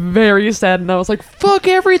got like very sad, and I was like, fuck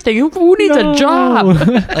everything, who needs a job?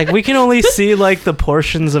 Like, we can only see like the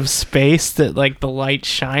portions of space that like the light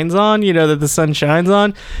shines on, that the sun shines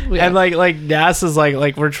on. Yeah. And like NASA's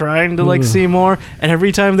like we're trying to like see more, and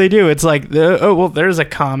every time they do, it's like, there's a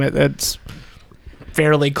comet that's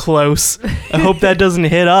fairly close. I hope that doesn't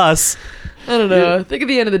hit us. I don't know. I think at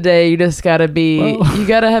the end of the day, you just gotta you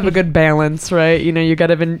gotta have a good balance, right? You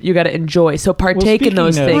gotta enjoy. So partake in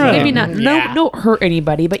those speaking of- things. Right. Maybe not, Yeah. don't hurt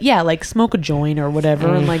anybody, but yeah, like smoke a joint or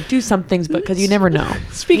whatever, and like do some things, because you never know.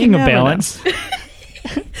 Speaking You of never know. balance,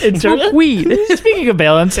 in Smoke terms- weed. Speaking of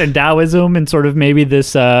balance and Taoism and sort of maybe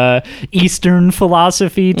this Eastern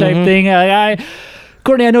philosophy type thing,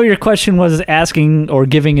 Courtney, I know your question was asking or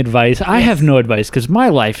giving advice. I have no advice because my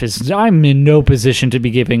life I'm in no position to be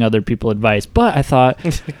giving other people advice. But I thought,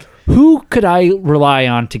 who could I rely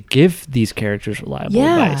on to give these characters reliable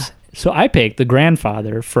advice? So I picked the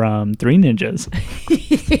grandfather from Three Ninjas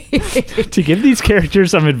to give these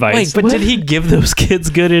characters some advice. Wait, but did he give those kids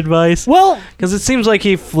good advice? Well, Because it seems like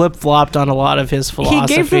he flip-flopped on a lot of his he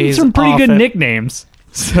philosophies. gave them some pretty good nicknames.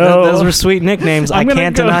 So Those were sweet nicknames. I I'm gonna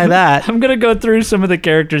can't go- deny that. I'm gonna go through some of the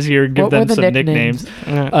characters here and give What were them the some nicknames?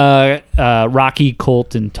 nicknames. Rocky,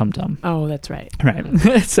 Colt, and Tum Tum. Oh, that's right. Right.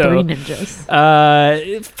 Three So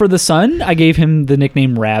ninjas. for the son, I gave him the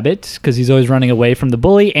nickname Rabbit because he's always running away from the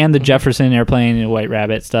bully, and the Jefferson Airplane and White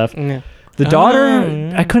Rabbit stuff. Yeah. The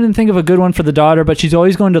daughter, I couldn't think of a good one for the daughter, but she's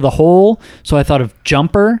always going to the hole, so I thought of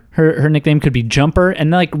Jumper. Her nickname could be Jumper, and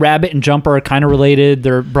like Rabbit and Jumper are kind of related.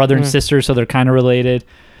 They're brother and sister, so they're kind of related.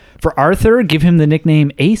 For Arthur, give him the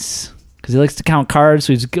nickname Ace because he likes to count cards,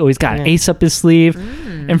 so he's always got an ace up his sleeve.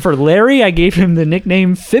 And for Larry, I gave him the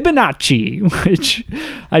nickname Fibonacci, which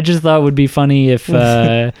I just thought would be funny if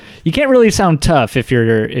you can't really sound tough if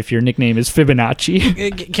your nickname is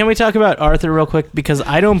Fibonacci. Can we talk about Arthur real quick? Because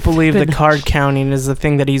I don't believe the card counting is the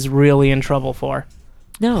thing that he's really in trouble for.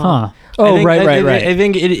 No. Huh. Oh, right. I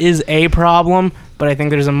think it is a problem, but I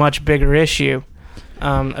think there's a much bigger issue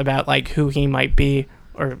about like who he might be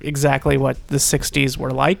or exactly what the 60s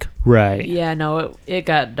were like. Right. Yeah, no, it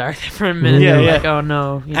got dark for a minute. Yeah, They were yeah. like, oh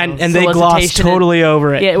no. And they glossed solicitation and- totally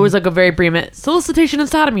over it. Yeah, it was like a very brief solicitation and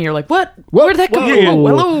sodomy. You're like, what? Whoa, Where did that come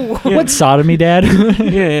whoa. from? Hello. What's sodomy, Dad?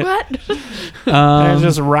 Yeah. What? It was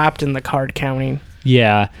just wrapped in the card counting.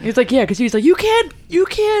 Yeah. He's like, yeah, because he's like, you can't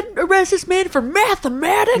arrest this man for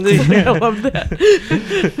mathematics. I love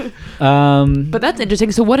that. But that's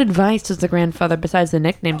interesting. So, what advice does the grandfather, besides the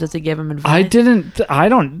nicknames, does he give him advice?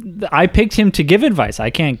 I picked him to give advice. I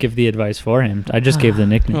can't give the advice for him. I just gave the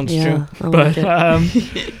nickname. That's Yeah, true. I like But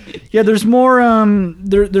it. yeah, there's more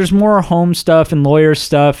there's more home stuff and lawyer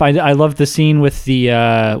stuff. I love the scene with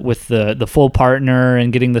the full partner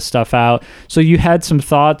and getting the stuff out. So you had some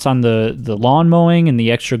thoughts on the lawn mowing and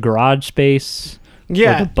the extra garage space, or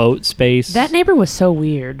Yeah. the boat space. That neighbor was so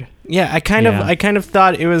weird. Yeah, I kind of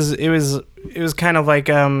thought it was kind of like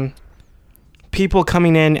people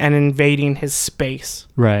coming in and invading his space.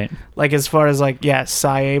 right. Like as far as like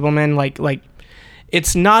Cy Abelman, like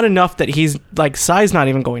it's not enough that he's like Cy's not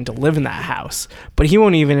even going to live in that house, but he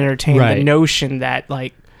won't even entertain the Right. notion that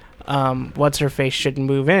like what's her face should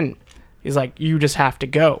move in. He's like, you just have to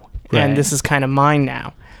go, Right. and this is kind of mine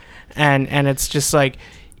now, and it's just like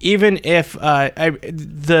even if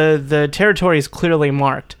the territory is clearly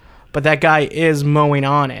marked, but that guy is mowing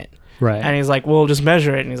on it. Right. And he's like, "Well, just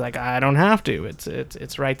measure it." And he's like, "I don't have to.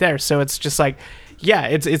 It's right there." So it's just like, yeah,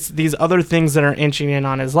 it's these other things that are inching in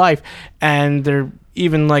on his life, and they're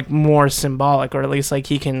even like more symbolic, or at least like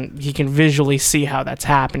he can visually see how that's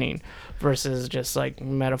happening, versus just like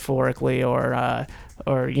metaphorically or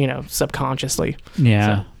subconsciously.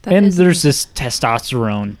 Yeah. And there's this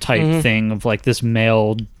testosterone type thing of like this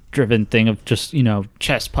male driven thing of just,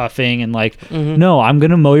 chest puffing and like, no, I'm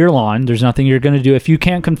going to mow your lawn. There's nothing you're going to do. If you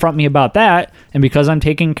can't confront me about that, and because I'm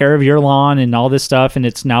taking care of your lawn and all this stuff, and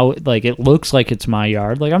it's now like, it looks like it's my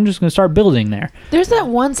yard, like I'm just going to start building there. There's that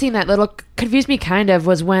one scene that little confused me kind of,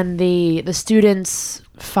 was when the student's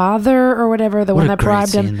father or whatever, the What one a that great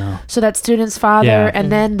bribed him. scene, though. So that student's father Yeah.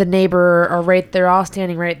 and then the neighbor they're all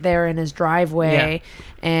standing right there in his driveway.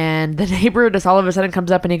 And the neighbor just all of a sudden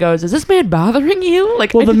comes up and he goes, "Is this man bothering you?"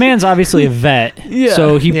 Like, Well, the man's obviously a vet. Yeah.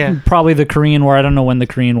 So he Yeah. probably the Korean War. I don't know when the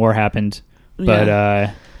Korean War happened,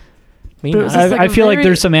 but Me But it was neither. just I like a feel like very-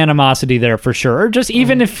 there's some animosity there for sure. Or just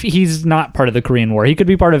even if he's not part of the Korean War, he could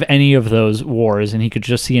be part of any of those wars, and he could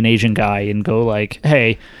just see an Asian guy and go like,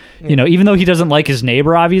 "Hey." Even though he doesn't like his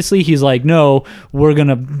neighbor, obviously, he's like, no, we're going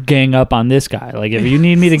to gang up on this guy. Like, if you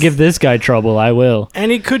need me to give this guy trouble, I will.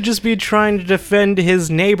 And he could just be trying to defend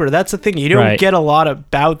his neighbor. That's the thing. You don't Right. get a lot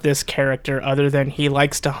about this character other than he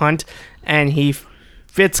likes to hunt, and he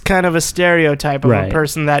fits kind of a stereotype of Right. a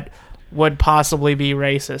person that would possibly be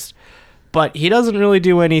racist. But he doesn't really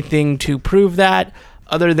do anything to prove that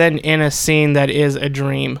other than in a scene that is a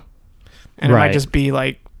dream. And it Right. might just be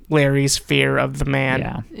like Larry's fear of the man.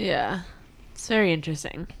 Yeah. yeah, it's very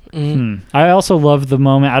interesting. I also love the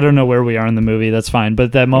moment. I don't know where we are in the movie. That's fine.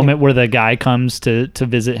 But that moment where the guy comes to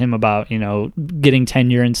visit him about, getting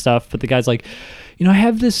tenure and stuff. But the guy's like, I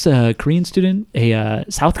have this Korean student, a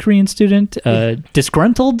South Korean student,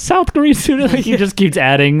 disgruntled South Korean student. Like, he just keeps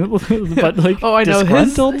adding, but like, Oh, I know.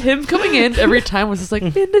 disgruntled. Him coming in every time was just like,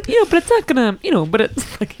 "Man, but it's not gonna, but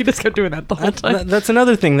it's like," he just kept doing that the whole time. That's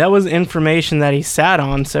another thing. That was information that he sat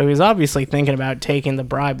on, so he's obviously thinking about taking the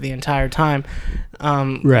bribe the entire time.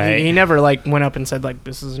 Right. He never went up and said like,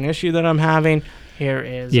 "This is an issue that I'm having. Here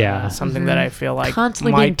is Yeah. something that I feel like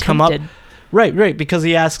Constantly being might come up." tempted. Right. Because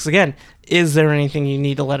he asks again, "Is there anything you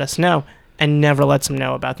need to let us know?" And never lets him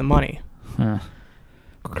know about the money. Huh.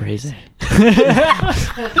 Crazy.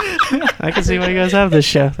 I can see why you guys have this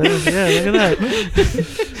show. Yeah, look at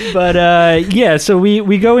that. But so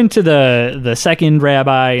we go into the second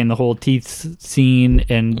rabbi and the whole teeth scene,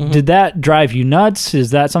 and did that drive you nuts?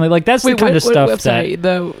 Is that something like that's the kind of stuff that sorry,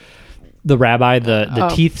 the rabbi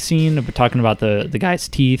the teeth scene? We're talking about the guy's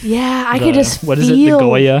teeth. Yeah, I The- could just what feel. is it, the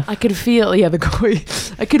Goya? I could feel. the Goy.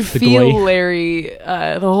 I could The feel Goy. Larry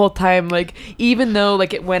the whole time. Like, even though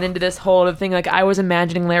like it went into this whole other thing, like I was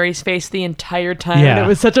imagining Larry's face the entire time. Yeah. And it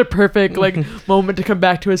was such a perfect moment to come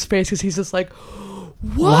back to his face, because he's just like,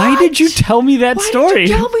 "What? Why did you tell me that Why story? did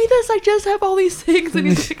you tell me this? I just have all these things," and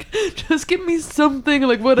he's like, "Just give me something,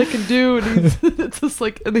 like what I can do." And he's it's just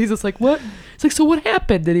like, and he's just like, "What?" It's like, "So what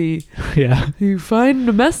happened? Did Yeah. you find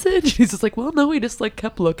a message?" He's just like, "Well, no, he just like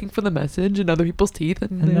kept looking for the message in other people's teeth,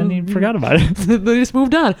 and And then he forgot about it. then he just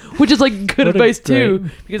moved on," which is like good What a advice too,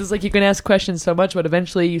 great- because it's like you can ask questions so much, but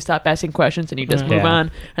eventually you stop asking questions and you just move Yeah.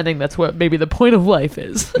 on. I think that's what maybe the point of life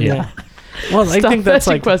is. Yeah. Well, I Stop think that's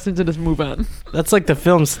asking like questions and just move on. that's like the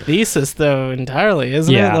film's thesis, though, entirely,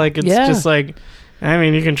 isn't Yeah. it? Like, it's Yeah. just like, I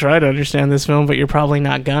mean, you can try to understand this film, but you're probably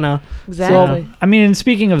not gonna. Exactly. I mean, and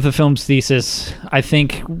speaking of the film's thesis, I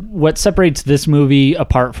think what separates this movie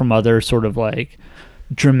apart from other sort of like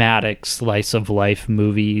dramatic slice of life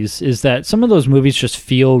movies is that some of those movies just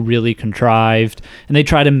feel really contrived, and they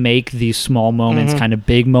try to make these small moments kind of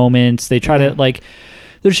big moments. They try to like,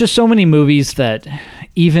 there's just so many movies that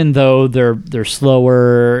even though they're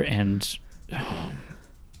slower and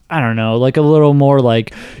I don't know, like a little more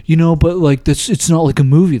like, but like this, it's not like a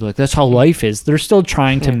movie. Like that's how life is. They're still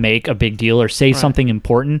trying to make a big deal or say something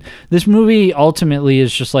important. This movie ultimately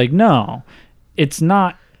is just like, no, it's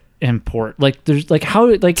not important. Like there's like how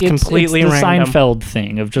like it's completely it's the random. Seinfeld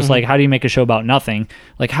thing of just like, how do you make a show about nothing?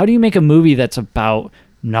 Like how do you make a movie that's about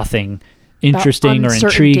nothing, interesting or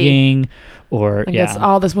uncertainty. intriguing, or I guess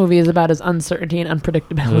all this movie is about is uncertainty and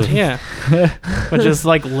unpredictability. Yeah. But just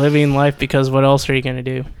like living life, because what else are you gonna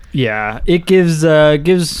do? Yeah, it gives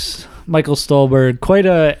Michael Stolberg quite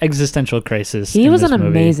a existential crisis. He in was this an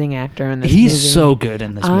movie. amazing actor in this He's movie. so good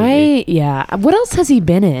in this movie. What else has he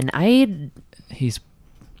been in? He's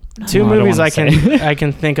Two Oh, I don't movies wanna I can say. I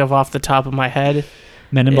can think of off the top of my head.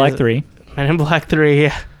 Men in Black Is- 3. Men in Black 3.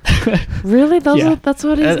 Yeah. Really? Yeah. That's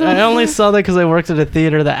what he's known I only for? saw that because I worked at a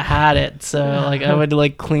theater that had it, so like I would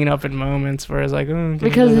like clean up in moments where I was like, oh, okay,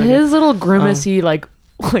 Because like, his little grimace, he Like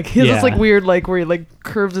he has Yeah. this like weird like where he like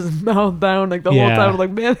curves his mouth down like the whole Yeah. time. I'm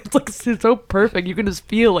like, man, it's like it's so perfect. You can just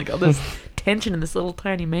feel like all this tension in this little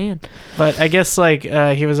tiny man. But I guess like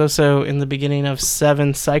he was also in the beginning of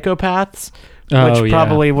Seven Psychopaths, Oh, which yeah.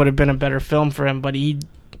 probably would have been a better film for him. But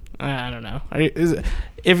I don't know.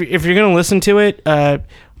 If you're gonna listen to it,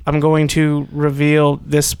 I'm going to reveal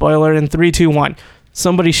this spoiler in 3, 2, 1.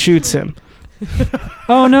 Somebody shoots him.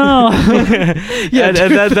 Oh no! And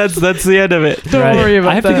that's the end of it. Don't worry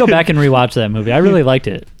about I have that. to go back and rewatch that movie. I really liked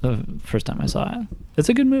it the first time I saw it. It's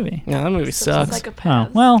a good movie. Yeah, that movie sucks. Oh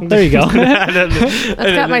well, there you go. That's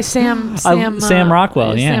got my Sam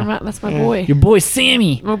Rockwell, yeah. That's my boy. Your boy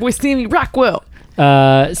Sammy. My boy Sammy Rockwell.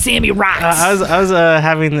 Sammy rocks. I was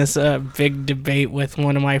having this big debate with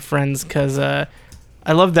one of my friends because I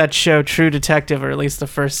love that show True Detective, or at least the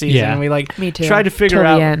first season. Yeah. And we like Me too. tried to figure Till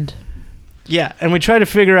out the end. Yeah, and we tried to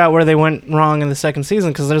figure out where they went wrong in the second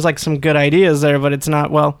season because there's like some good ideas there, but it's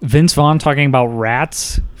not well. Vince Vaughn talking about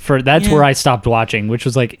rats that's Yeah. where I stopped watching, which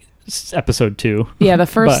was like episode 2. Yeah, the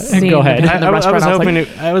first But- scene. go ahead. in the I was restaurant, hoping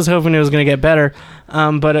I was hoping it was gonna get better,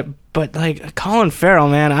 but like Colin Farrell,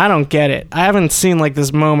 man, I don't get it. I haven't seen like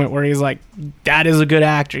this moment where he's like, that is a good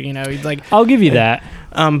actor, you know. He's like, I'll give you that.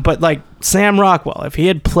 but like Sam Rockwell, if he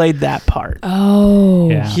had played that part, Oh.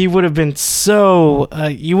 Yeah. he would have been so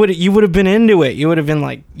you would have been into it. You would have been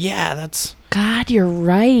like, yeah, that's God, you're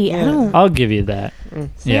right. I Yeah. don't. I'll give you that. Sam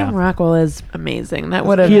Yeah. Rockwell is amazing. That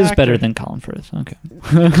would have. He is actor. better than Colin Firth. Okay.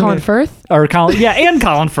 Colin Firth. Or Colin, yeah, and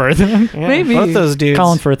Colin Firth. yeah, Maybe. both those dudes.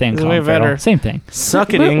 Colin Firth and He's Colin way better. Farrell. Same thing.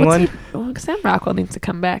 Suck it, What's England. Well, Sam Rockwell needs to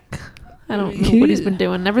come back. I don't know what he's been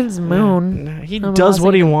doing. Ever since Moon. No, he I'm does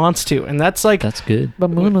what he Aussie. wants to, and that's like That's good. But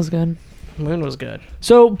Moon was good. Moon was good.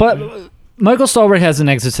 So, but Michael Stahlberg has an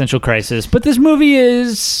existential crisis, but this movie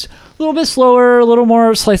is a little bit slower, a little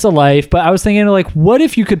more slice of life. But I was thinking, like, what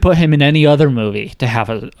if you could put him in any other movie to have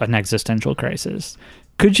an existential crisis?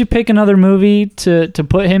 Could you pick another movie to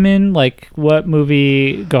put him in? Like, what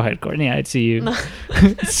movie? Go ahead, Courtney. I see you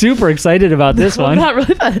super excited about this Well, one. not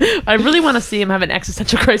really. I really want to see him have an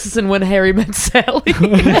existential crisis in When Harry Met Sally.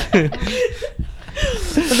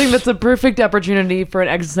 I think that's a perfect opportunity for an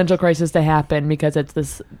existential crisis to happen because it's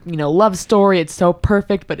this, love story. It's so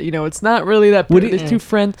perfect, but it's not really that. Would Perfect. There's two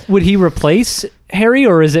friends. Would he replace Harry,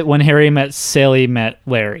 or is it When Harry Met Sally met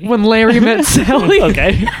Larry? When Larry Met Sally.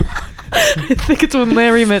 Okay. I think it's When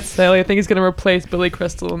Larry Met Sally. I think he's going to replace Billy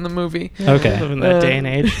Crystal in the movie. Okay. Live in that day and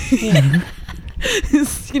age.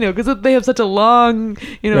 Because they have such a long,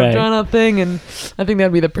 Right. drawn out thing, and I think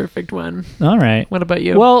that'd be the perfect one. All right. What about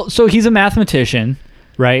you? Well, so he's a mathematician,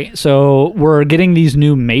 right? So we're getting these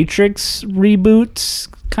new Matrix reboots,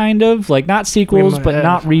 kind of like not sequels, but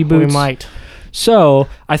not reboots. We might. So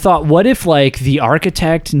I thought, what if like the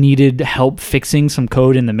architect needed help fixing some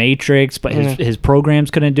code in the Matrix, but his programs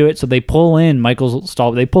couldn't do it? So they pull in Michael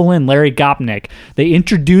Stahl. They pull in Larry Gopnik. They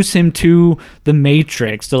introduce him to the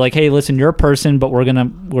Matrix. They're like, hey, listen, you're a person, but we're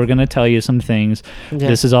gonna tell you some things. Yeah.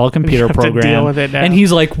 This is all a computer You have to program. deal with it now. And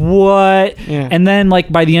he's like, what? Yeah. And then like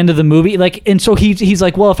by the end of the movie, like, and so he's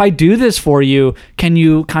like, well, if I do this for you, can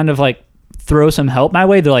you kind of like throw some help my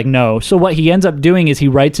way? They're like, no. So what he ends up doing is he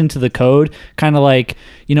writes into the code, kind of like,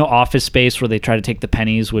 Office Space, where they try to take the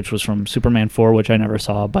pennies, which was from Superman 4, which I never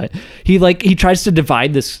saw, but he tries to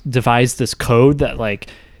devise this code that like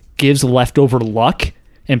gives leftover luck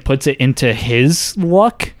and puts it into his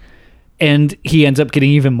luck, and he ends up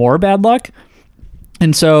getting even more bad luck.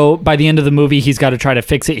 And so by the end of the movie, he's got to try to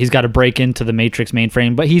fix it. He's got to break into the Matrix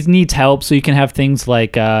mainframe, but he needs help. So you can have things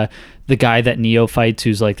like the guy that Neo fights,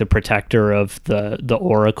 who's like the protector of the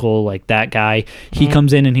Oracle, like that guy. He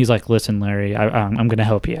comes in and he's like, listen, Larry, I'm going to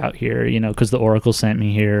help you out here, because the Oracle sent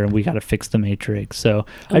me here and we got to fix the Matrix. So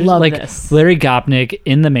I just love like this. Larry Gopnik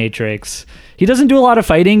in the Matrix. He doesn't do a lot of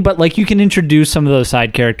fighting, but like you can introduce some of those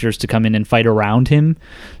side characters to come in and fight around him.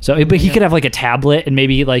 So, but he could have like a tablet, and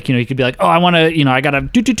maybe like he could be like, oh, I want to, I gotta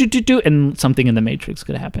do, and something in the Matrix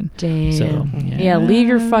could happen. Damn. So Yeah, leave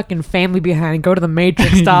your fucking family behind and go to the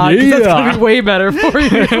Matrix, dog. 'cause That's gonna Yeah. be way better for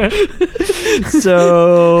you.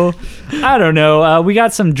 So I don't know. We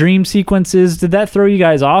got some dream sequences. Did that throw you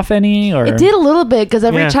guys off any? Or It did a little bit because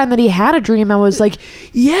every Yeah. time that he had a dream, I was like,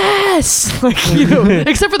 yes, like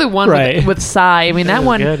except for the one Right. with Psy. I mean, that was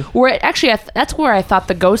one good. where actually that's where I thought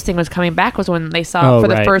the ghost thing was coming back was when they saw it for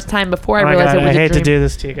the right. first time before I Oh my realized God, it was I a hate dream. to do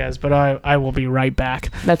this to you guys, but I will be right back.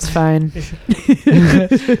 That's fine.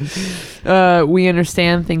 We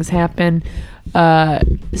understand things happen.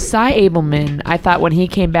 Cy Abelman, I thought when he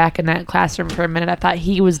came back in that classroom for a minute, I thought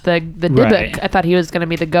he was the Dybbuk. Right. I thought he was going to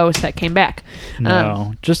be the ghost that came back.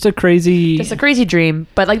 no, just a crazy. Just a crazy dream.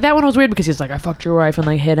 But like that one was weird because he's like, I fucked your wife and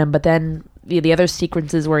like hit him. But then the other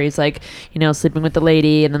sequences where he's like, sleeping with the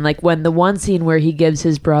lady, and then like when the one scene where he gives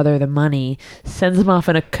his brother the money, sends him off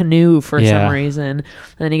in a canoe for some reason, and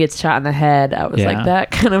then he gets shot in the head. I was like,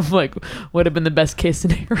 that kind of like would have been the best case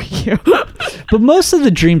scenario. But most of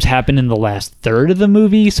the dreams happen in the last third of the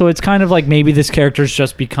movie, so it's kind of like maybe this character's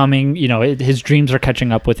just becoming, his dreams are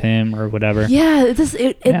catching up with him or whatever. Yeah,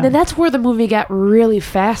 and that's where the movie got really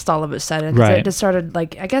fast all of a sudden. Right. It just started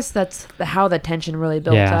like, I guess that's how the tension really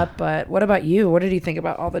built up. But what about you? What did you think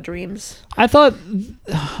about all the dreams? I thought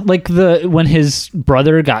like when his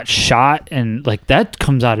brother got shot and like that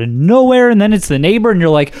comes out of nowhere, and then it's the neighbor, and you're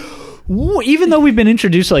like, even though we've been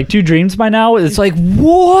introduced to like 2 dreams by now, it's like,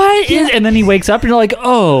 what? And then he wakes up and you're like,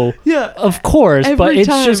 oh yeah, of course. But it's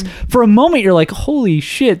just for a moment you're like, holy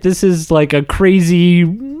shit, this is like a crazy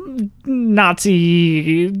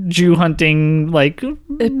Nazi Jew hunting like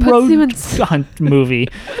road hunt movie.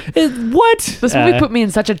 What? This movie put me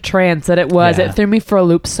in such a trance that it threw me for a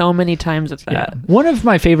loop so many times with that. Yeah. One of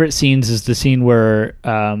my favorite scenes is the scene where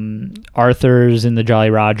Arthur's in the Jolly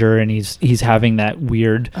Roger and he's having that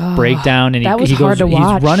weird breakdown, and he's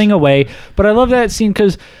running away. But I love that scene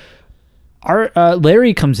because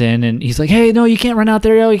Larry comes in and he's like, hey, no, you can't run out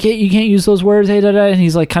there. You can't use those words. Hey, da, da. And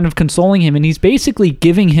he's like kind of consoling him, and he's basically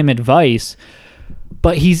giving him advice.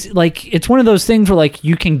 But he's like, it's one of those things where like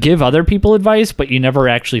you can give other people advice, but you never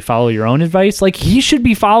actually follow your own advice. Like he should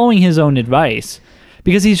be following his own advice.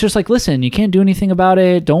 Because he's just like, listen, you can't do anything about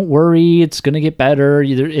it. Don't worry. It's going to get better.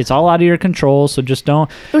 It's all out of your control, so just don't.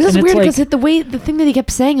 It was just weird because the thing that he kept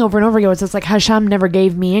saying over and over again was just like, Hasham never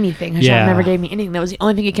gave me anything. Hasham never gave me anything. That was the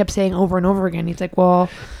only thing he kept saying over and over again. He's like, well...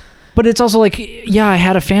 But it's also like, yeah, I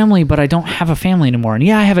had a family, but I don't have a family anymore. And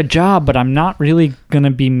yeah, I have a job, but I'm not really going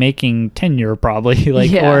to be making tenure probably. Or I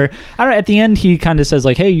don't know, at the end, he kind of says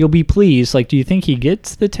like, hey, you'll be pleased. Like, do you think he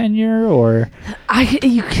gets the tenure or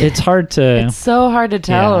it's hard to... It's so hard to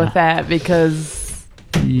tell with that because...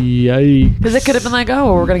 Yikes. Because it could have been like,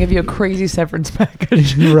 oh, we're going to give you a crazy severance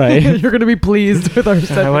package. Right. You're going to be pleased with our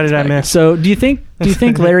severance What did I miss? So do you think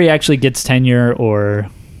Larry actually gets tenure or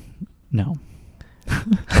no?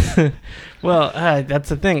 Well, that's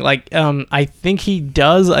the thing. Like, I think he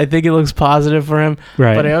does. I think it looks positive for him.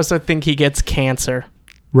 Right. But I also think he gets cancer.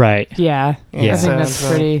 Right. Yeah. I think that's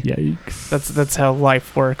pretty... Yikes. That's how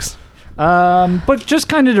life works. But just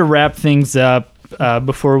kind of to wrap things up,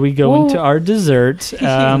 before we go into our dessert,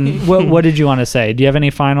 what did you want to say? Do you have any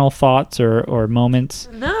final thoughts or moments?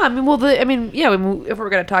 No, I mean, if we're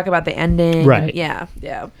going to talk about the ending, right?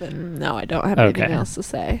 Then no, I don't have anything else to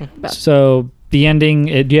say. So the ending.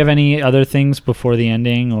 Do you have any other things before the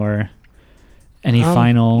ending or any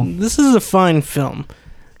final? This is a fine film.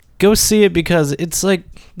 Go see it because it's like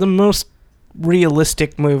the most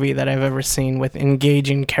realistic movie that I've ever seen with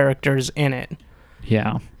engaging characters in it.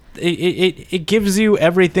 Yeah. It gives you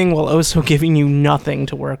everything while also giving you nothing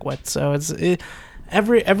to work with. So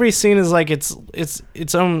every scene is like its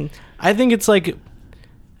own. I think it's like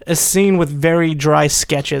a scene with very dry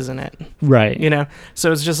sketches in it. Right.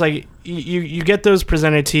 So it's just like you get those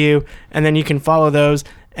presented to you, and then you can follow those.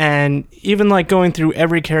 And even like going through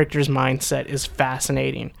every character's mindset is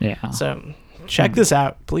fascinating. Yeah. So check this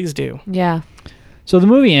out, please do. Yeah. So the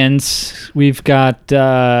movie ends. We've got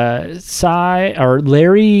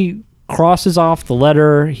Larry crosses off the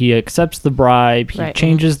letter. He accepts the bribe. He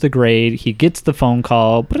changes the grade. He gets the phone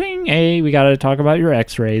call. Bring, hey, we got to talk about your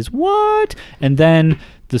x-rays. What? And then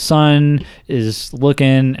the son is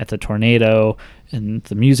looking at the tornado and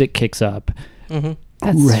the music kicks up. Mm-hmm.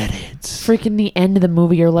 That's credits. Freaking the end of the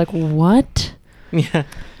movie. You're like, what? Yeah.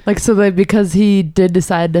 Like, so because he did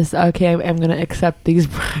decide to, okay, I'm going to accept these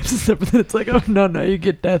bribes and stuff, but then it's like, oh, no, you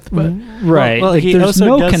get death. But right. Well, like, there's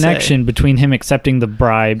no connection between him accepting the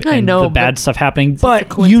bribe and the bad stuff happening,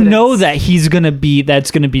 but you know that that's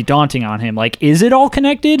going to be daunting on him. Like, is it all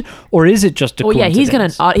connected or is it just a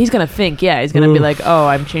coincidence? He's going to think, he's going to be like, oh,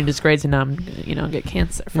 I'm changed his grades and now I'm going to get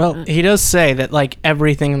cancer. He does say that, like,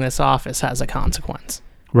 everything in this office has a consequence.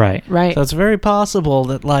 Right. Right. So it's very possible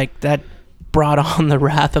that, like, that brought on the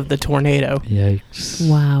wrath of the tornado. Yikes.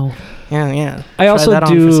 Wow. Yeah. I also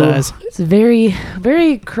do. It's a very,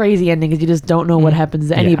 very crazy ending because you just don't know what happens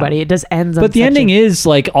to anybody. It just ends. But the ending is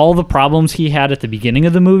like all the problems he had at the beginning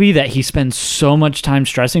of the movie that he spends so much time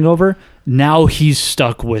stressing over. Now he's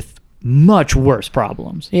stuck with much worse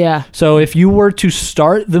problems. Yeah. So if you were to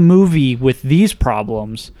start the movie with these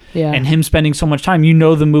problems and him spending so much time,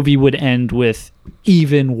 the movie would end with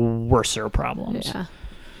even worser problems. Yeah.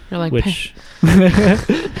 You're like, which that's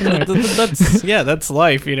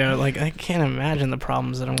life, like I can't imagine the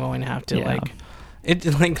problems that I'm going to have to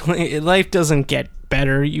life doesn't get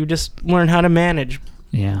better. You just learn how to manage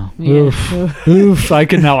Yeah. Yeah. Oof. I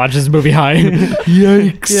could not watch this movie high.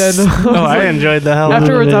 Yikes. Yeah, no. Oh, I enjoyed the hell out of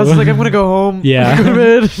it. Afterwards, I was like, I'm gonna go home. Yeah. Go to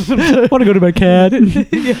bed. Want to go to my cat.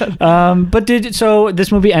 Yeah. But so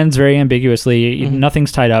this movie ends very ambiguously.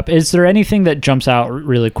 Nothing's tied up. Is there anything that jumps out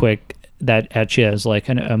really quick that at you as like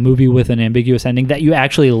a movie with an ambiguous ending that you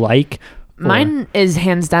actually like? Or- Mine is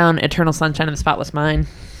hands down Eternal Sunshine of the Spotless Mind.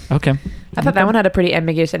 Okay. I thought that one had a pretty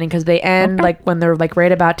ambiguous ending because they end like when they're like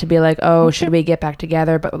right about to be like, oh, should we get back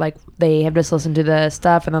together? But like they have just listened to the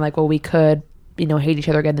stuff and they're like, well, we could, hate each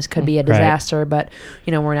other again. This could be a disaster, but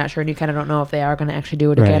we're not sure. And you kind of don't know if they are going to actually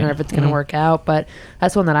do it again or if it's going to work out. But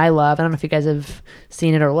that's one that I love. I don't know if you guys have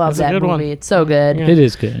seen it or loved that movie. One. It's so good. Yeah. It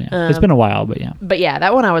is good. Yeah. It's been a while, but yeah. But yeah,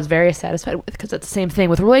 that one I was very satisfied with because it's the same thing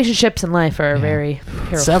with relationships and life are very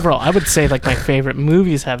Several. I would say like my favorite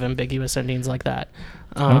movies have ambiguous endings like that.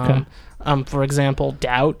 Okay. For example,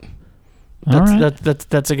 Doubt.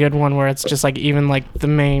 That's a good one where it's just like even like the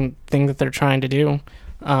main thing that they're trying to do.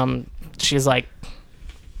 She's like,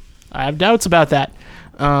 I have doubts about that.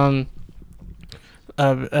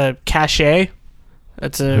 Cachet.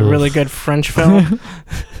 That's a really good French film.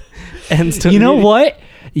 And you know what?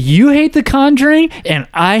 You hate The Conjuring, and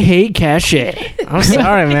I hate Cachet. I'm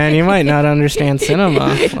sorry, man. You might not understand cinema.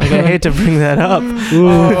 Like, I hate to bring that up.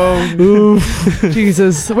 Oof.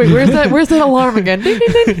 Jesus. Wait, where's that alarm again? Ding,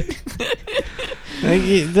 ding, ding.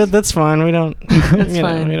 That's fine. We don't. That's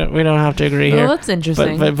fine. We don't have to agree here. Well, that's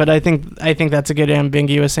interesting. But I think that's a good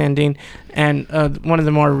ambiguous ending. And one of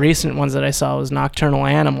the more recent ones that I saw was Nocturnal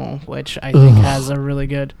Animal, which I think has a really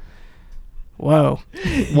good. Whoa!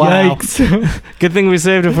 Wow! Yikes. Good thing we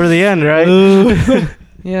saved it for the end, right?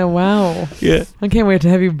 Yeah. Wow. Yeah. I can't wait to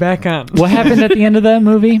have you back on. What happened at the end of that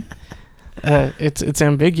movie? It's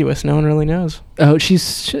ambiguous. No one really knows. Oh,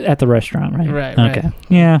 she's at the restaurant, right? Right. Okay. Right.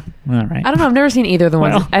 Yeah. All right. I don't know. I've never seen either of the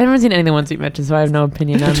ones. Well. I haven't seen any of the ones you mentioned, so I have no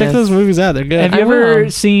opinion on Check this. those movies out. They're good. Have you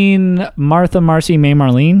ever seen Martha, Marcy, May,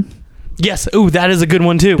 Marlene? Yes. Ooh, that is a good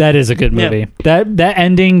one too. That is a good movie. Yeah. That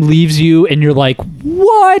ending leaves you and you're like,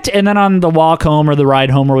 what? And then on the walk home or the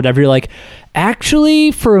ride home or whatever, you're like,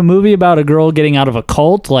 actually, for a movie about a girl getting out of a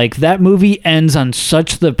cult, like that movie ends on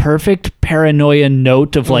such the perfect paranoia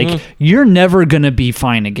note of like, you're never going to be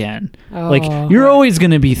fine again. Like you're always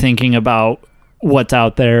going to be thinking about what's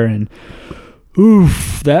out there. And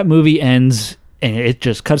oof, that movie ends and it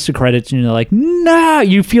just cuts to credits and you're like, nah,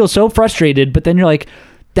 you feel so frustrated. But then you're like,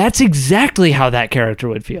 that's exactly how that character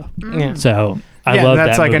would feel. Yeah. So I love that.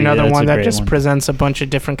 That's like movie. another That's one a that great just one. presents a bunch of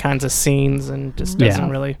different kinds of scenes and just doesn't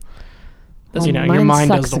really. Your mine mind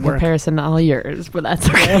sucks does the in work. comparison to all yours, but that's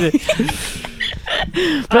okay.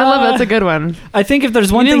 But I love that's a good one. I think if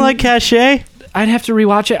there's You one didn't thing, like Cachet? I'd have to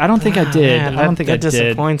rewatch it. I don't think I did. Man, I don't think I that did.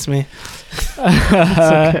 disappoints me.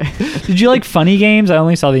 Did you like Funny Games? I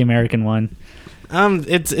only saw the American one.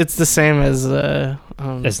 It's the same as I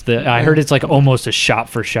heard it's like almost a shot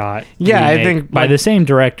for shot. Yeah, I remake think by the same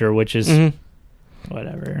director, which is Mhm.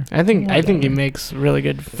 whatever. I think he makes really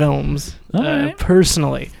good films. All right.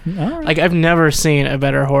 Personally, All right. like I've never seen a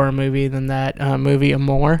better horror movie than that movie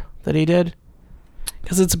Amour that he did,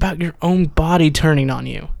 because it's about your own body turning on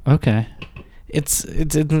you. Okay. It's I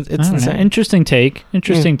don't know. insane. Interesting take.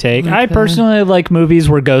 Interesting take. I personally like movies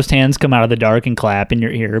where ghost hands come out of the dark and clap in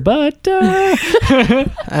your ear, but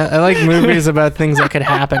I like movies about things that could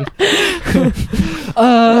happen.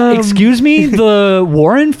 excuse me, the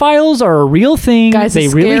Warren Files are a real thing. Guys, they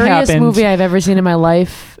the really scariest happened. movie I've ever seen in my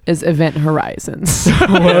life is Event Horizons. That's a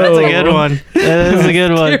good one. That is a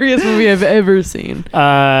good one. Scariest movie I've ever seen.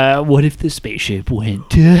 What if the spaceship went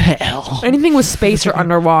to hell? Anything with space or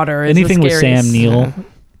underwater is Anything the with scariest. Sam Neill.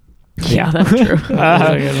 Yeah, that's true. That's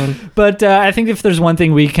a good one. But I think if there's one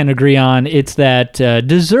thing we can agree on, it's that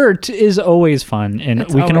dessert is always fun, and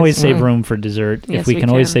It's we can always always save fun. room for dessert Yes, if we we can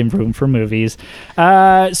always can. save room for movies.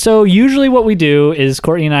 So usually what we do is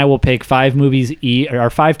Courtney and I will pick 5 movies or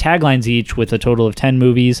 5 taglines each with a total of 10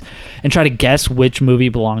 movies and try to guess which movie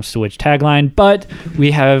belongs to which tagline. But we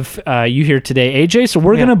have you here today, AJ, so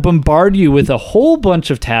we're going to bombard you with a whole bunch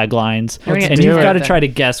of taglines, Let's and do you've it got to then. try to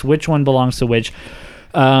guess which one belongs to which.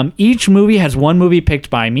 Each movie has one movie picked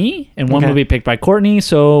by me and one movie picked by Courtney.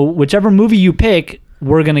 So whichever movie you pick,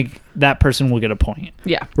 that person will get a point.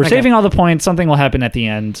 Yeah. We're saving all the points. Something will happen at the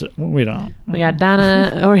end. We don't. We got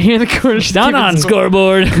Donna over here in the corner. Down on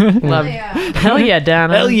scoreboard. Love. Hell yeah,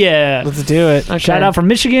 Donna. Hell yeah. Let's do it. Okay. Shout out for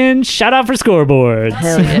Michigan. Shout out for scoreboards.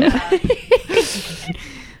 Hell yeah.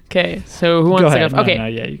 Okay, so who wants Go to ahead. go? Okay, No,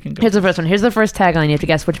 yeah, you can go. here's the first one. Here's the first tagline. You have to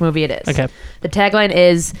guess which movie it is. Okay. The tagline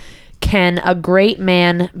is, "Can a great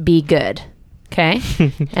man be good?" Okay.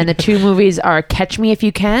 And the 2 movies are Catch Me If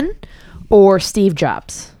You Can or Steve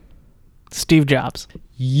Jobs. Steve Jobs.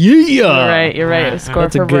 Yeah. You're right. Score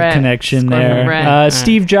That's for a good Brett. connection Score for there. Brett.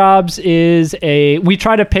 Steve Jobs is we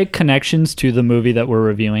try to pick connections to the movie that we're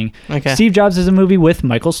reviewing. Okay. Steve Jobs is a movie with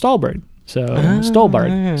Michael Stolberg. So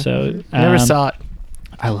Stolberg. So Never saw it.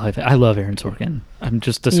 I love it. I love Aaron Sorkin. I'm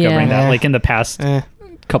just discovering Yeah. that like in the past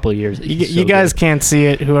couple of years. You guys can't see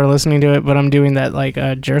it who are listening to it, but I'm doing that like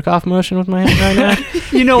jerk off motion with my hand right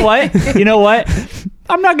now. You know what?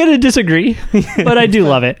 I'm not going to disagree, but I do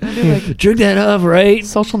love it. Jerk that off, right?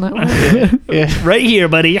 Social network. Yeah. Right here,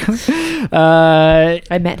 buddy.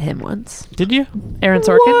 I met him once. Did you? Aaron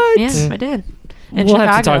Sorkin. What? Yeah, I did. In We'll have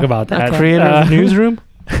to Chicago. talk about that. Okay. Creator of Newsroom?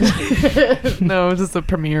 No, it was just a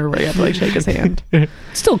premiere where you have to like shake his hand.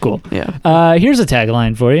 Still cool. Yeah. Here's a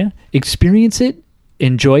tagline for you. Experience it,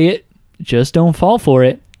 enjoy it, just don't fall for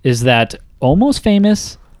it. Is that Almost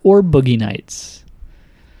Famous or Boogie Nights?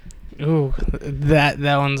 Ooh, that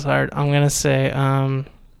one's hard. I'm gonna say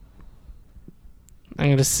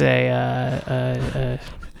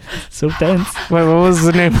So tense. wait, what was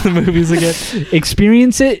the name of the movies again?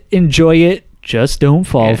 Experience it, enjoy it, just don't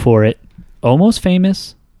fall for it. Almost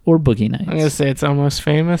Famous or Boogie Nights? I'm gonna say it's Almost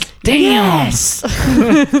Famous. Damn.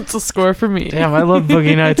 It's a score for me. Damn, I love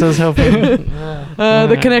Boogie Nights. I was hoping.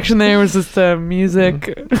 The connection there was just music.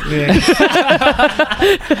 Yeah,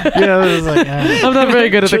 it was like. I'm not very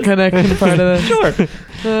good at the connection part of that.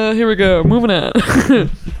 Sure. Here we go. Moving on.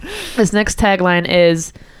 This next tagline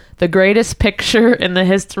is the greatest picture in the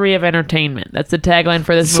history of entertainment. That's the tagline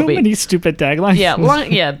for this So movie. many stupid taglines. Yeah,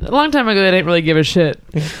 a long time ago they didn't really give a shit.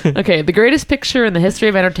 Okay, the greatest picture in the history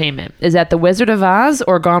of entertainment. Is that The Wizard of Oz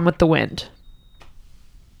or Gone with the Wind?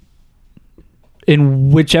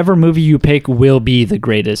 In whichever movie you pick will be the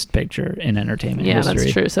greatest picture in entertainment Yeah, history.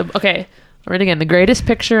 that's true. So, okay, all right, again, the greatest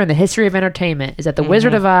picture in the history of entertainment. Is that The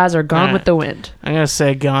Wizard of Oz or Gone with the Wind? I'm gonna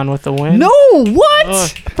say Gone with the Wind. No, what? Ugh.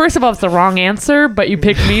 First of all, it's the wrong answer, but you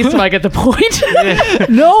picked me, so I get the point.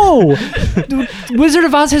 No. Wizard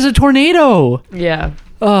of Oz has a tornado. Yeah.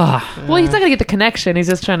 Ugh. Well, he's not gonna get the connection. He's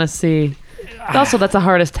just trying to see. Also, that's the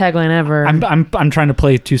hardest tagline ever. I'm trying to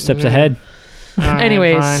play 2 steps ahead. All right,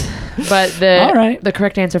 Anyways, fine. but All right. the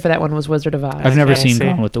correct answer for that one was Wizard of Oz. I've never Okay, seen see.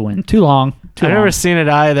 Gone with the Wind. Too long. Too I've long. never seen it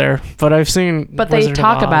either, but I've seen. But they Wizard of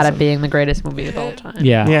talk about Oz. it being the greatest movie of all time.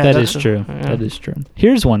 Yeah, Yeah, that that's is true. yeah. That is true.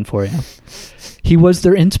 Here's one for you. He was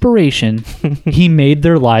their inspiration. He made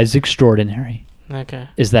their lives extraordinary. Okay.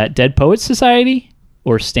 Is that Dead Poets Society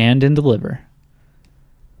or Stand and Deliver?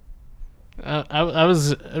 I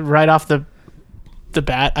was right off the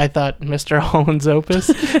bat. I thought Mr. Holland's Opus.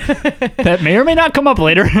 That may or may not come up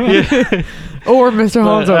later. Or Mr.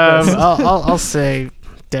 Holland's Opus. I'll say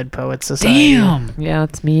Dead Poets Society. Damn. Yeah,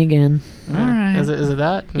 it's me again. All right. Is it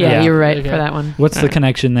that? Yeah, Yeah. you're right Okay. for that one. What's the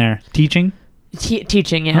connection there? Teaching?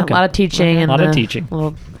 Teaching, yeah. Okay. A lot of teaching. Okay. And A lot of the teaching.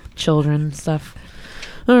 Little children stuff.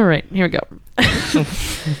 All right, here we go.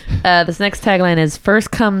 This next tagline is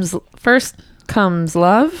first comes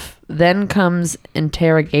love, then comes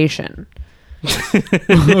interrogation.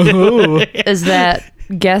 Is that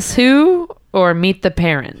Guess Who or Meet the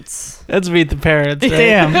Parents? Let's Meet the Parents. Right?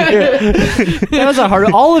 Damn. That was a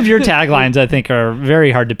hard. All of your taglines, I think, are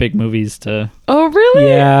very hard to pick movies to. Oh, really?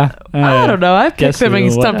 Yeah. I don't know. I pick Guess them Who,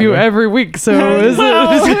 and stump you whatever. every week, so is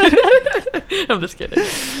it? I'm just kidding.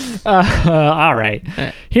 All right.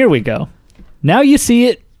 Here we go. Now you see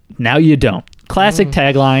it. Now you don't. Classic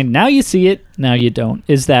tagline. Now you see it. Now you don't.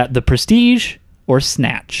 Is that The Prestige or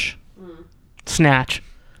Snatch? Snatch.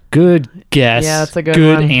 Good guess. Yeah, that's a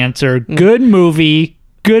good one. answer. Good movie.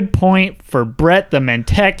 Good point for Brett the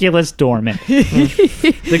Mentaculous Dorman.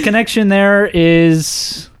 The connection there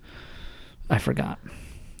is, I forgot.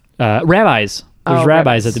 Rabbis. There's Oh, rabbis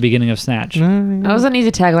rabbis. at the beginning of Snatch. That was an easy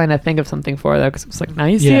tagline to think of something for, though, because it was like, Now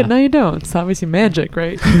you see Yeah. it, now you don't. It's obviously magic,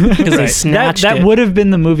 right? Because they Right. snatched that it. would have been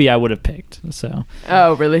the movie I would have picked. So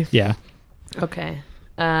Oh, really? yeah. okay.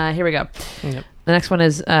 Here we go. Yep. The next one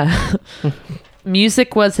is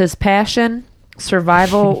music was his passion,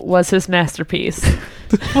 survival was his masterpiece.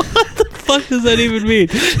 What does that even mean?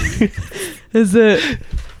 Is it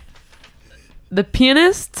The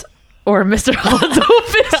Pianist or Mr. Holland's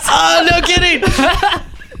Opus? Oh, no kidding.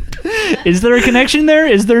 Is there a connection there?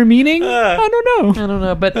 Is there a meaning? I don't know. I don't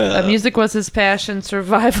know, but music was his passion,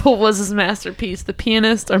 survival was his masterpiece. The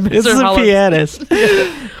Pianist or It's Mr. the Holland's pianist.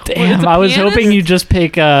 Damn, The I was Pianist? hoping you'd just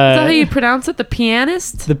pick Is that how you pronounce it? The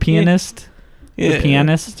Pianist? the pianist. Yeah. The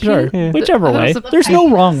pianist? Sure. Yeah. Whichever I thought way. it was a- There's no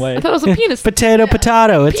wrong way. I thought it was a pianist. Potato,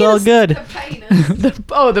 potato. It's all good.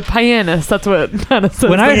 the pianist? That's what Hannah says.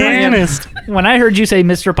 When I The heard Pianist. when I heard you say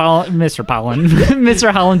Mr.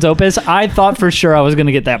 Mr. Holland's Opus, I thought for sure I was going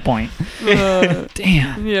to get that point. pianist.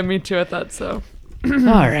 Damn. Yeah, me too. I thought so.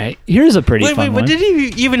 All right. Here's a pretty fun one. But did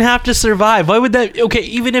he even have to survive? Why would that? Okay,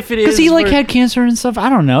 even if it is because he had cancer and stuff. I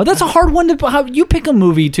don't know. That's a hard one to. How you pick a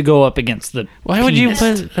movie to go up against the. Why would you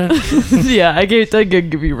put? Yeah, I could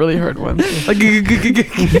give you really hard ones.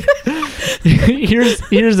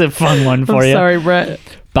 Here's a fun one for you. Sorry, Brett.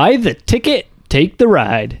 Buy the ticket, take the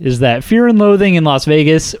ride. Is that Fear and Loathing in Las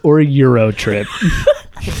Vegas or Euro Trip?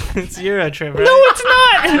 It's Eurotrip, right? No,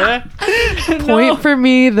 it's not. Point for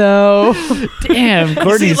me though. Damn,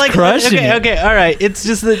 Courtney's crushing it. Okay, all right. It's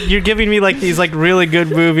just that you're giving me like these like really good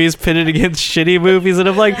movies pitted against shitty movies, and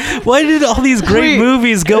I'm like, why did all these great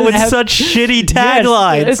movies go with such shitty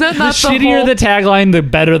taglines? Is that The not shittier the tagline, the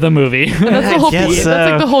better the movie. That's the whole. guess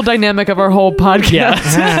That's like the whole dynamic of our whole podcast. Yeah.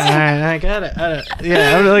 All right, I got it.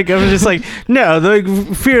 Yeah, I'm just like, no,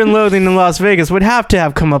 the Fear and Loathing in Las Vegas would have to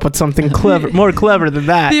have come up with something more clever than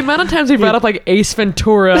that. The amount of times we brought up like Ace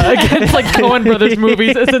Ventura against like Coen Brothers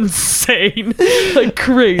movies is insane, like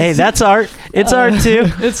crazy. Hey, that's art. It's art too.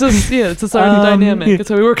 It's just our dynamic. That's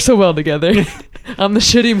why we work so well together. I'm the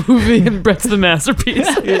shitty movie and Brett's the masterpiece.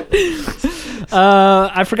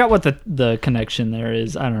 I forgot what the connection there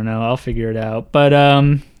is. I don't know. I'll figure it out. But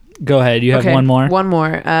go ahead. You have one more. One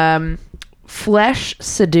more. Flesh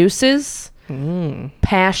seduces,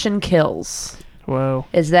 passion kills. Whoa.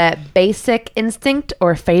 Is that Basic Instinct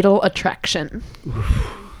or Fatal Attraction?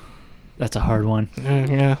 That's a hard one.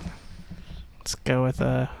 Yeah. Let's go with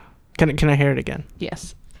Can I hear it again?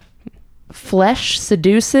 Yes. Flesh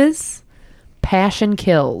seduces, passion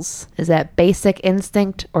kills. Is that Basic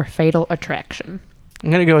Instinct or Fatal Attraction? I'm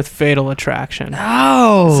gonna go with Fatal Attraction.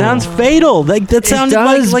 Oh, Sounds fatal. Like that sounds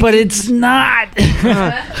like but it's not.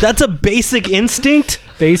 That's a Basic Instinct.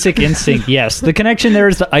 Basic Instinct, yes. The connection there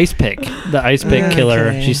is the ice pick. The ice pick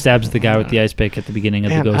killer. She stabs the guy with the ice pick at the beginning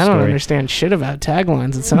of the ghost I don't story. understand shit about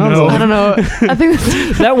taglines. It sounds No. like I don't know. I think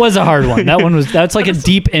That was a hard one. That's like a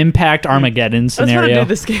deep impact Armageddon I just want to scenario. do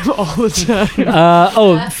this game all the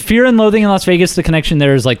time. Fear and Loathing in Las Vegas. The connection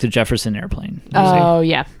there is like the Jefferson Airplane. Oh,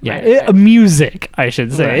 yeah. Yeah, Right. music, I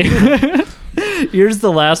should say. Here's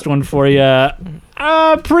the last one for you.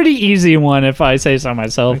 Pretty easy one, if I say so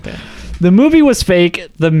myself. Okay. The movie was fake.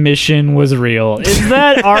 The mission was real. Is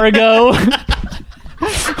that Argo,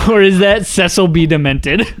 or is that Cecil B.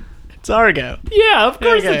 Demented? it's Argo. Yeah, of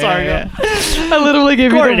course Okay, it's Argo. yeah. I literally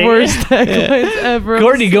gave you Courtney. the worst taglines ever.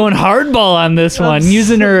 Courtney going hardball on this one,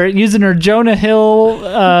 using her Jonah Hill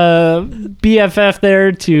BFF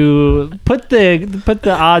there to put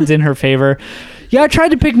the odds in her favor. Yeah, I tried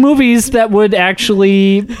to pick movies that would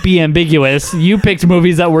actually be ambiguous. You picked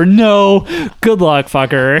movies that were no. Good luck,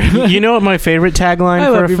 fucker. You know what my favorite tagline I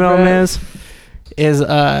for love a you, film Brett.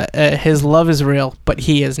 is his love is real, but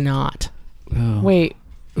he is not. Wait,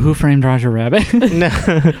 Who Framed Roger Rabbit? No.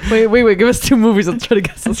 wait. Give us two movies. Let's try to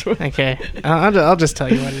guess this one. Okay, I'll just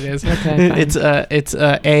tell you what it is. Okay, fine. It's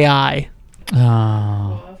AI.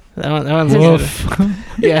 Oh. That one's Woof. good.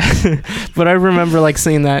 Yeah, but I remember like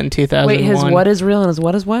seeing that in 2001. Wait, his what is real and his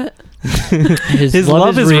what is what? His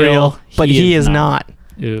love is real, but he is not.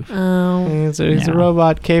 Oof. Oh. He's a Yeah.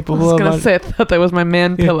 robot I capable was of gonna say I thought that was my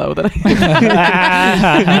man pillow. That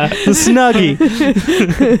the Snuggie.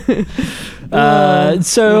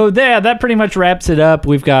 So that pretty much wraps it up.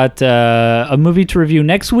 We've got a movie to review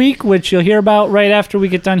next week, which you'll hear about right after we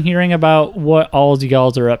get done hearing about what all you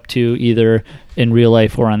gals are up to, either in real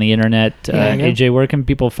life or on the internet. Yeah. AJ, where can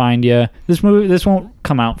people find you? This won't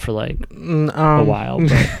come out for like a while.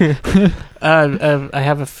 But I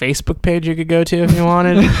have a Facebook page you could go to if you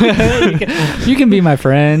wanted. you can be my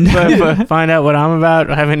friend. but find out what I'm about.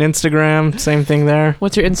 I have an Instagram. Same thing there.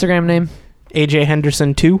 What's your Instagram name? AJ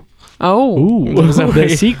Henderson 2. Oh, Ooh, There was the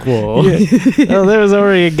already- sequel. Oh, there was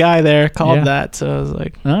already a guy there called Yeah. that, so I was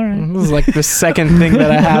like, All right. this is like the second thing that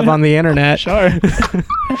I have on the internet. Sure.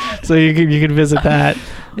 So you could visit that.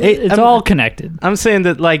 It's all connected. I'm saying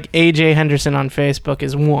that like AJ Henderson on Facebook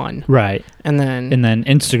is one, Right. and then And then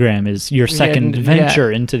Instagram is your second Yeah.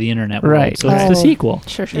 venture into the internet world. Right. So it's the Oh. sequel.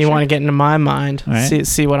 Sure. you want to get into my mind, All right.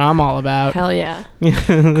 see what I'm all about. Hell yeah.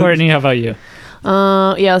 Courtney, how about you?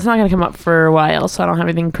 Yeah, it's not going to come up for a while, so I don't have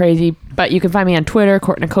anything crazy. But you can find me on Twitter,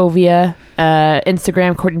 Courtnikovia,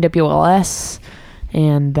 Instagram, CourtneyWLS,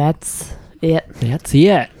 and that's it. That's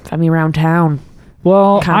it. Find me around town.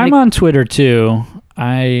 Well, Comedy- I'm on Twitter too.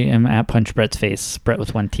 I am at Punch Brett's Face, Brett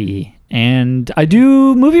with one T. And I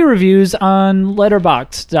do movie reviews on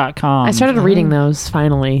letterboxd.com. I started reading those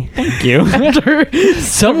finally. Thank you.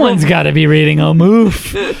 Someone's got to be reading a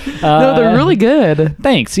move. No, they're really good.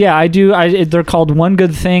 Thanks. Yeah, I do. They're called One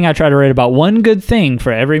Good Thing. I try to write about one good thing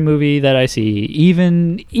for every movie that I see.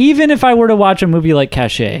 Even if I were to watch a movie like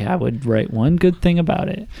Caché, I would write one good thing about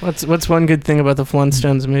it. What's one good thing about the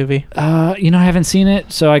Flintstones movie? I haven't seen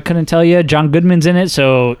it, so I couldn't tell you. John Goodman's in it,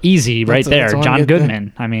 so easy right there. John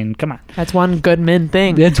Goodman. I mean, come on. That's one Goodman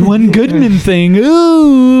thing. That's one Goodman thing.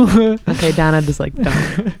 Ooh. Okay, Donna, just don't.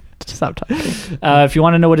 Just stop talking. If you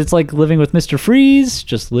want to know what it's like living with Mr. Freeze,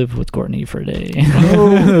 just live with Courtney for a day.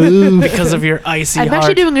 Because of your icy heart. I'm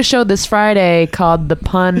actually doing a show this Friday called The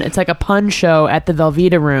Pun. It's like a pun show at the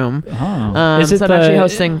Velveeta Room. Oh. Is it so I'm actually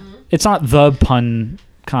hosting. It's not the pun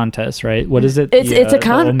contest, right? What is it? It's a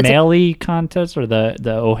O'Malley contest or the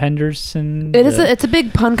O. Henderson? It's a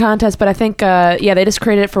big pun contest, but I think they just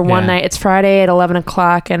created it for one night. It's Friday at 11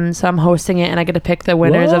 o'clock, and so I'm hosting it, and I get to pick the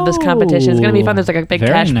winners of this competition. It's gonna be fun. There's like a big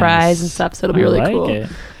cash prize and stuff, so it'll be really cool. It.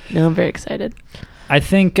 No, I'm very excited. I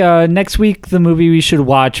think next week the movie we should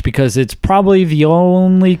watch, because it's probably the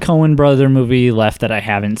only Coen brother movie left that I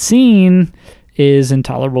haven't seen, is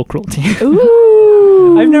Intolerable Cruelty.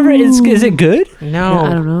 Ooh. I've never. Is it good? No.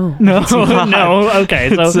 I don't know. No. Okay,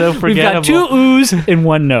 so we've got 2 oohs and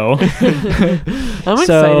 1 no. I'm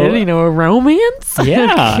excited. A romance.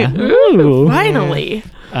 Yeah. Ooh, finally.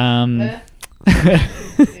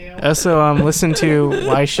 Also, listen to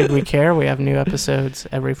Why Should We Care? We have new episodes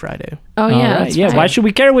every Friday. Oh, yeah. Right. Yeah, Why Should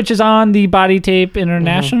We Care? Which is on the Body Tape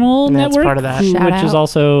International Network. That's part of that. Which is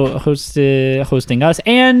also hosting us.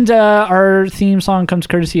 And our theme song comes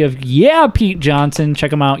courtesy of Pete Johnson.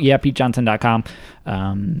 Check them out, petejohnson.com.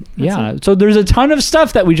 So there's a ton of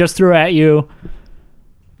stuff that we just threw at you.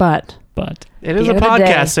 But it is a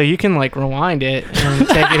podcast, so you can rewind it and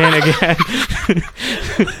take it in again.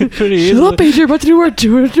 Pretty easily. Shut up, AJ, you're about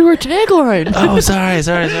to do our tagline. Oh, sorry.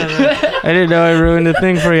 I didn't know I ruined the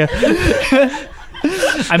thing for you.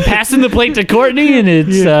 I'm passing the plate to Courtney, and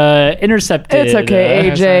it's intercepted. It's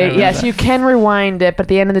okay, AJ. Yes, you can rewind it, but at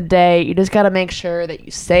the end of the day, you just got to make sure that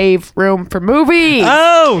you save room for movies.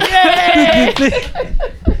 Oh!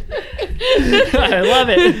 I love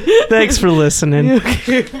it. Thanks for listening.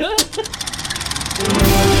 Perfect.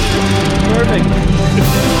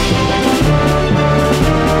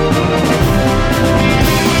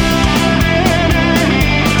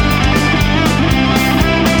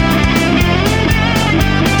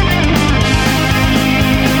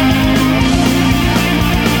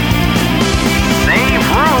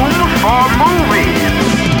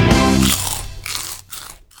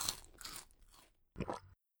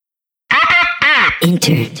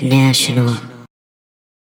 International.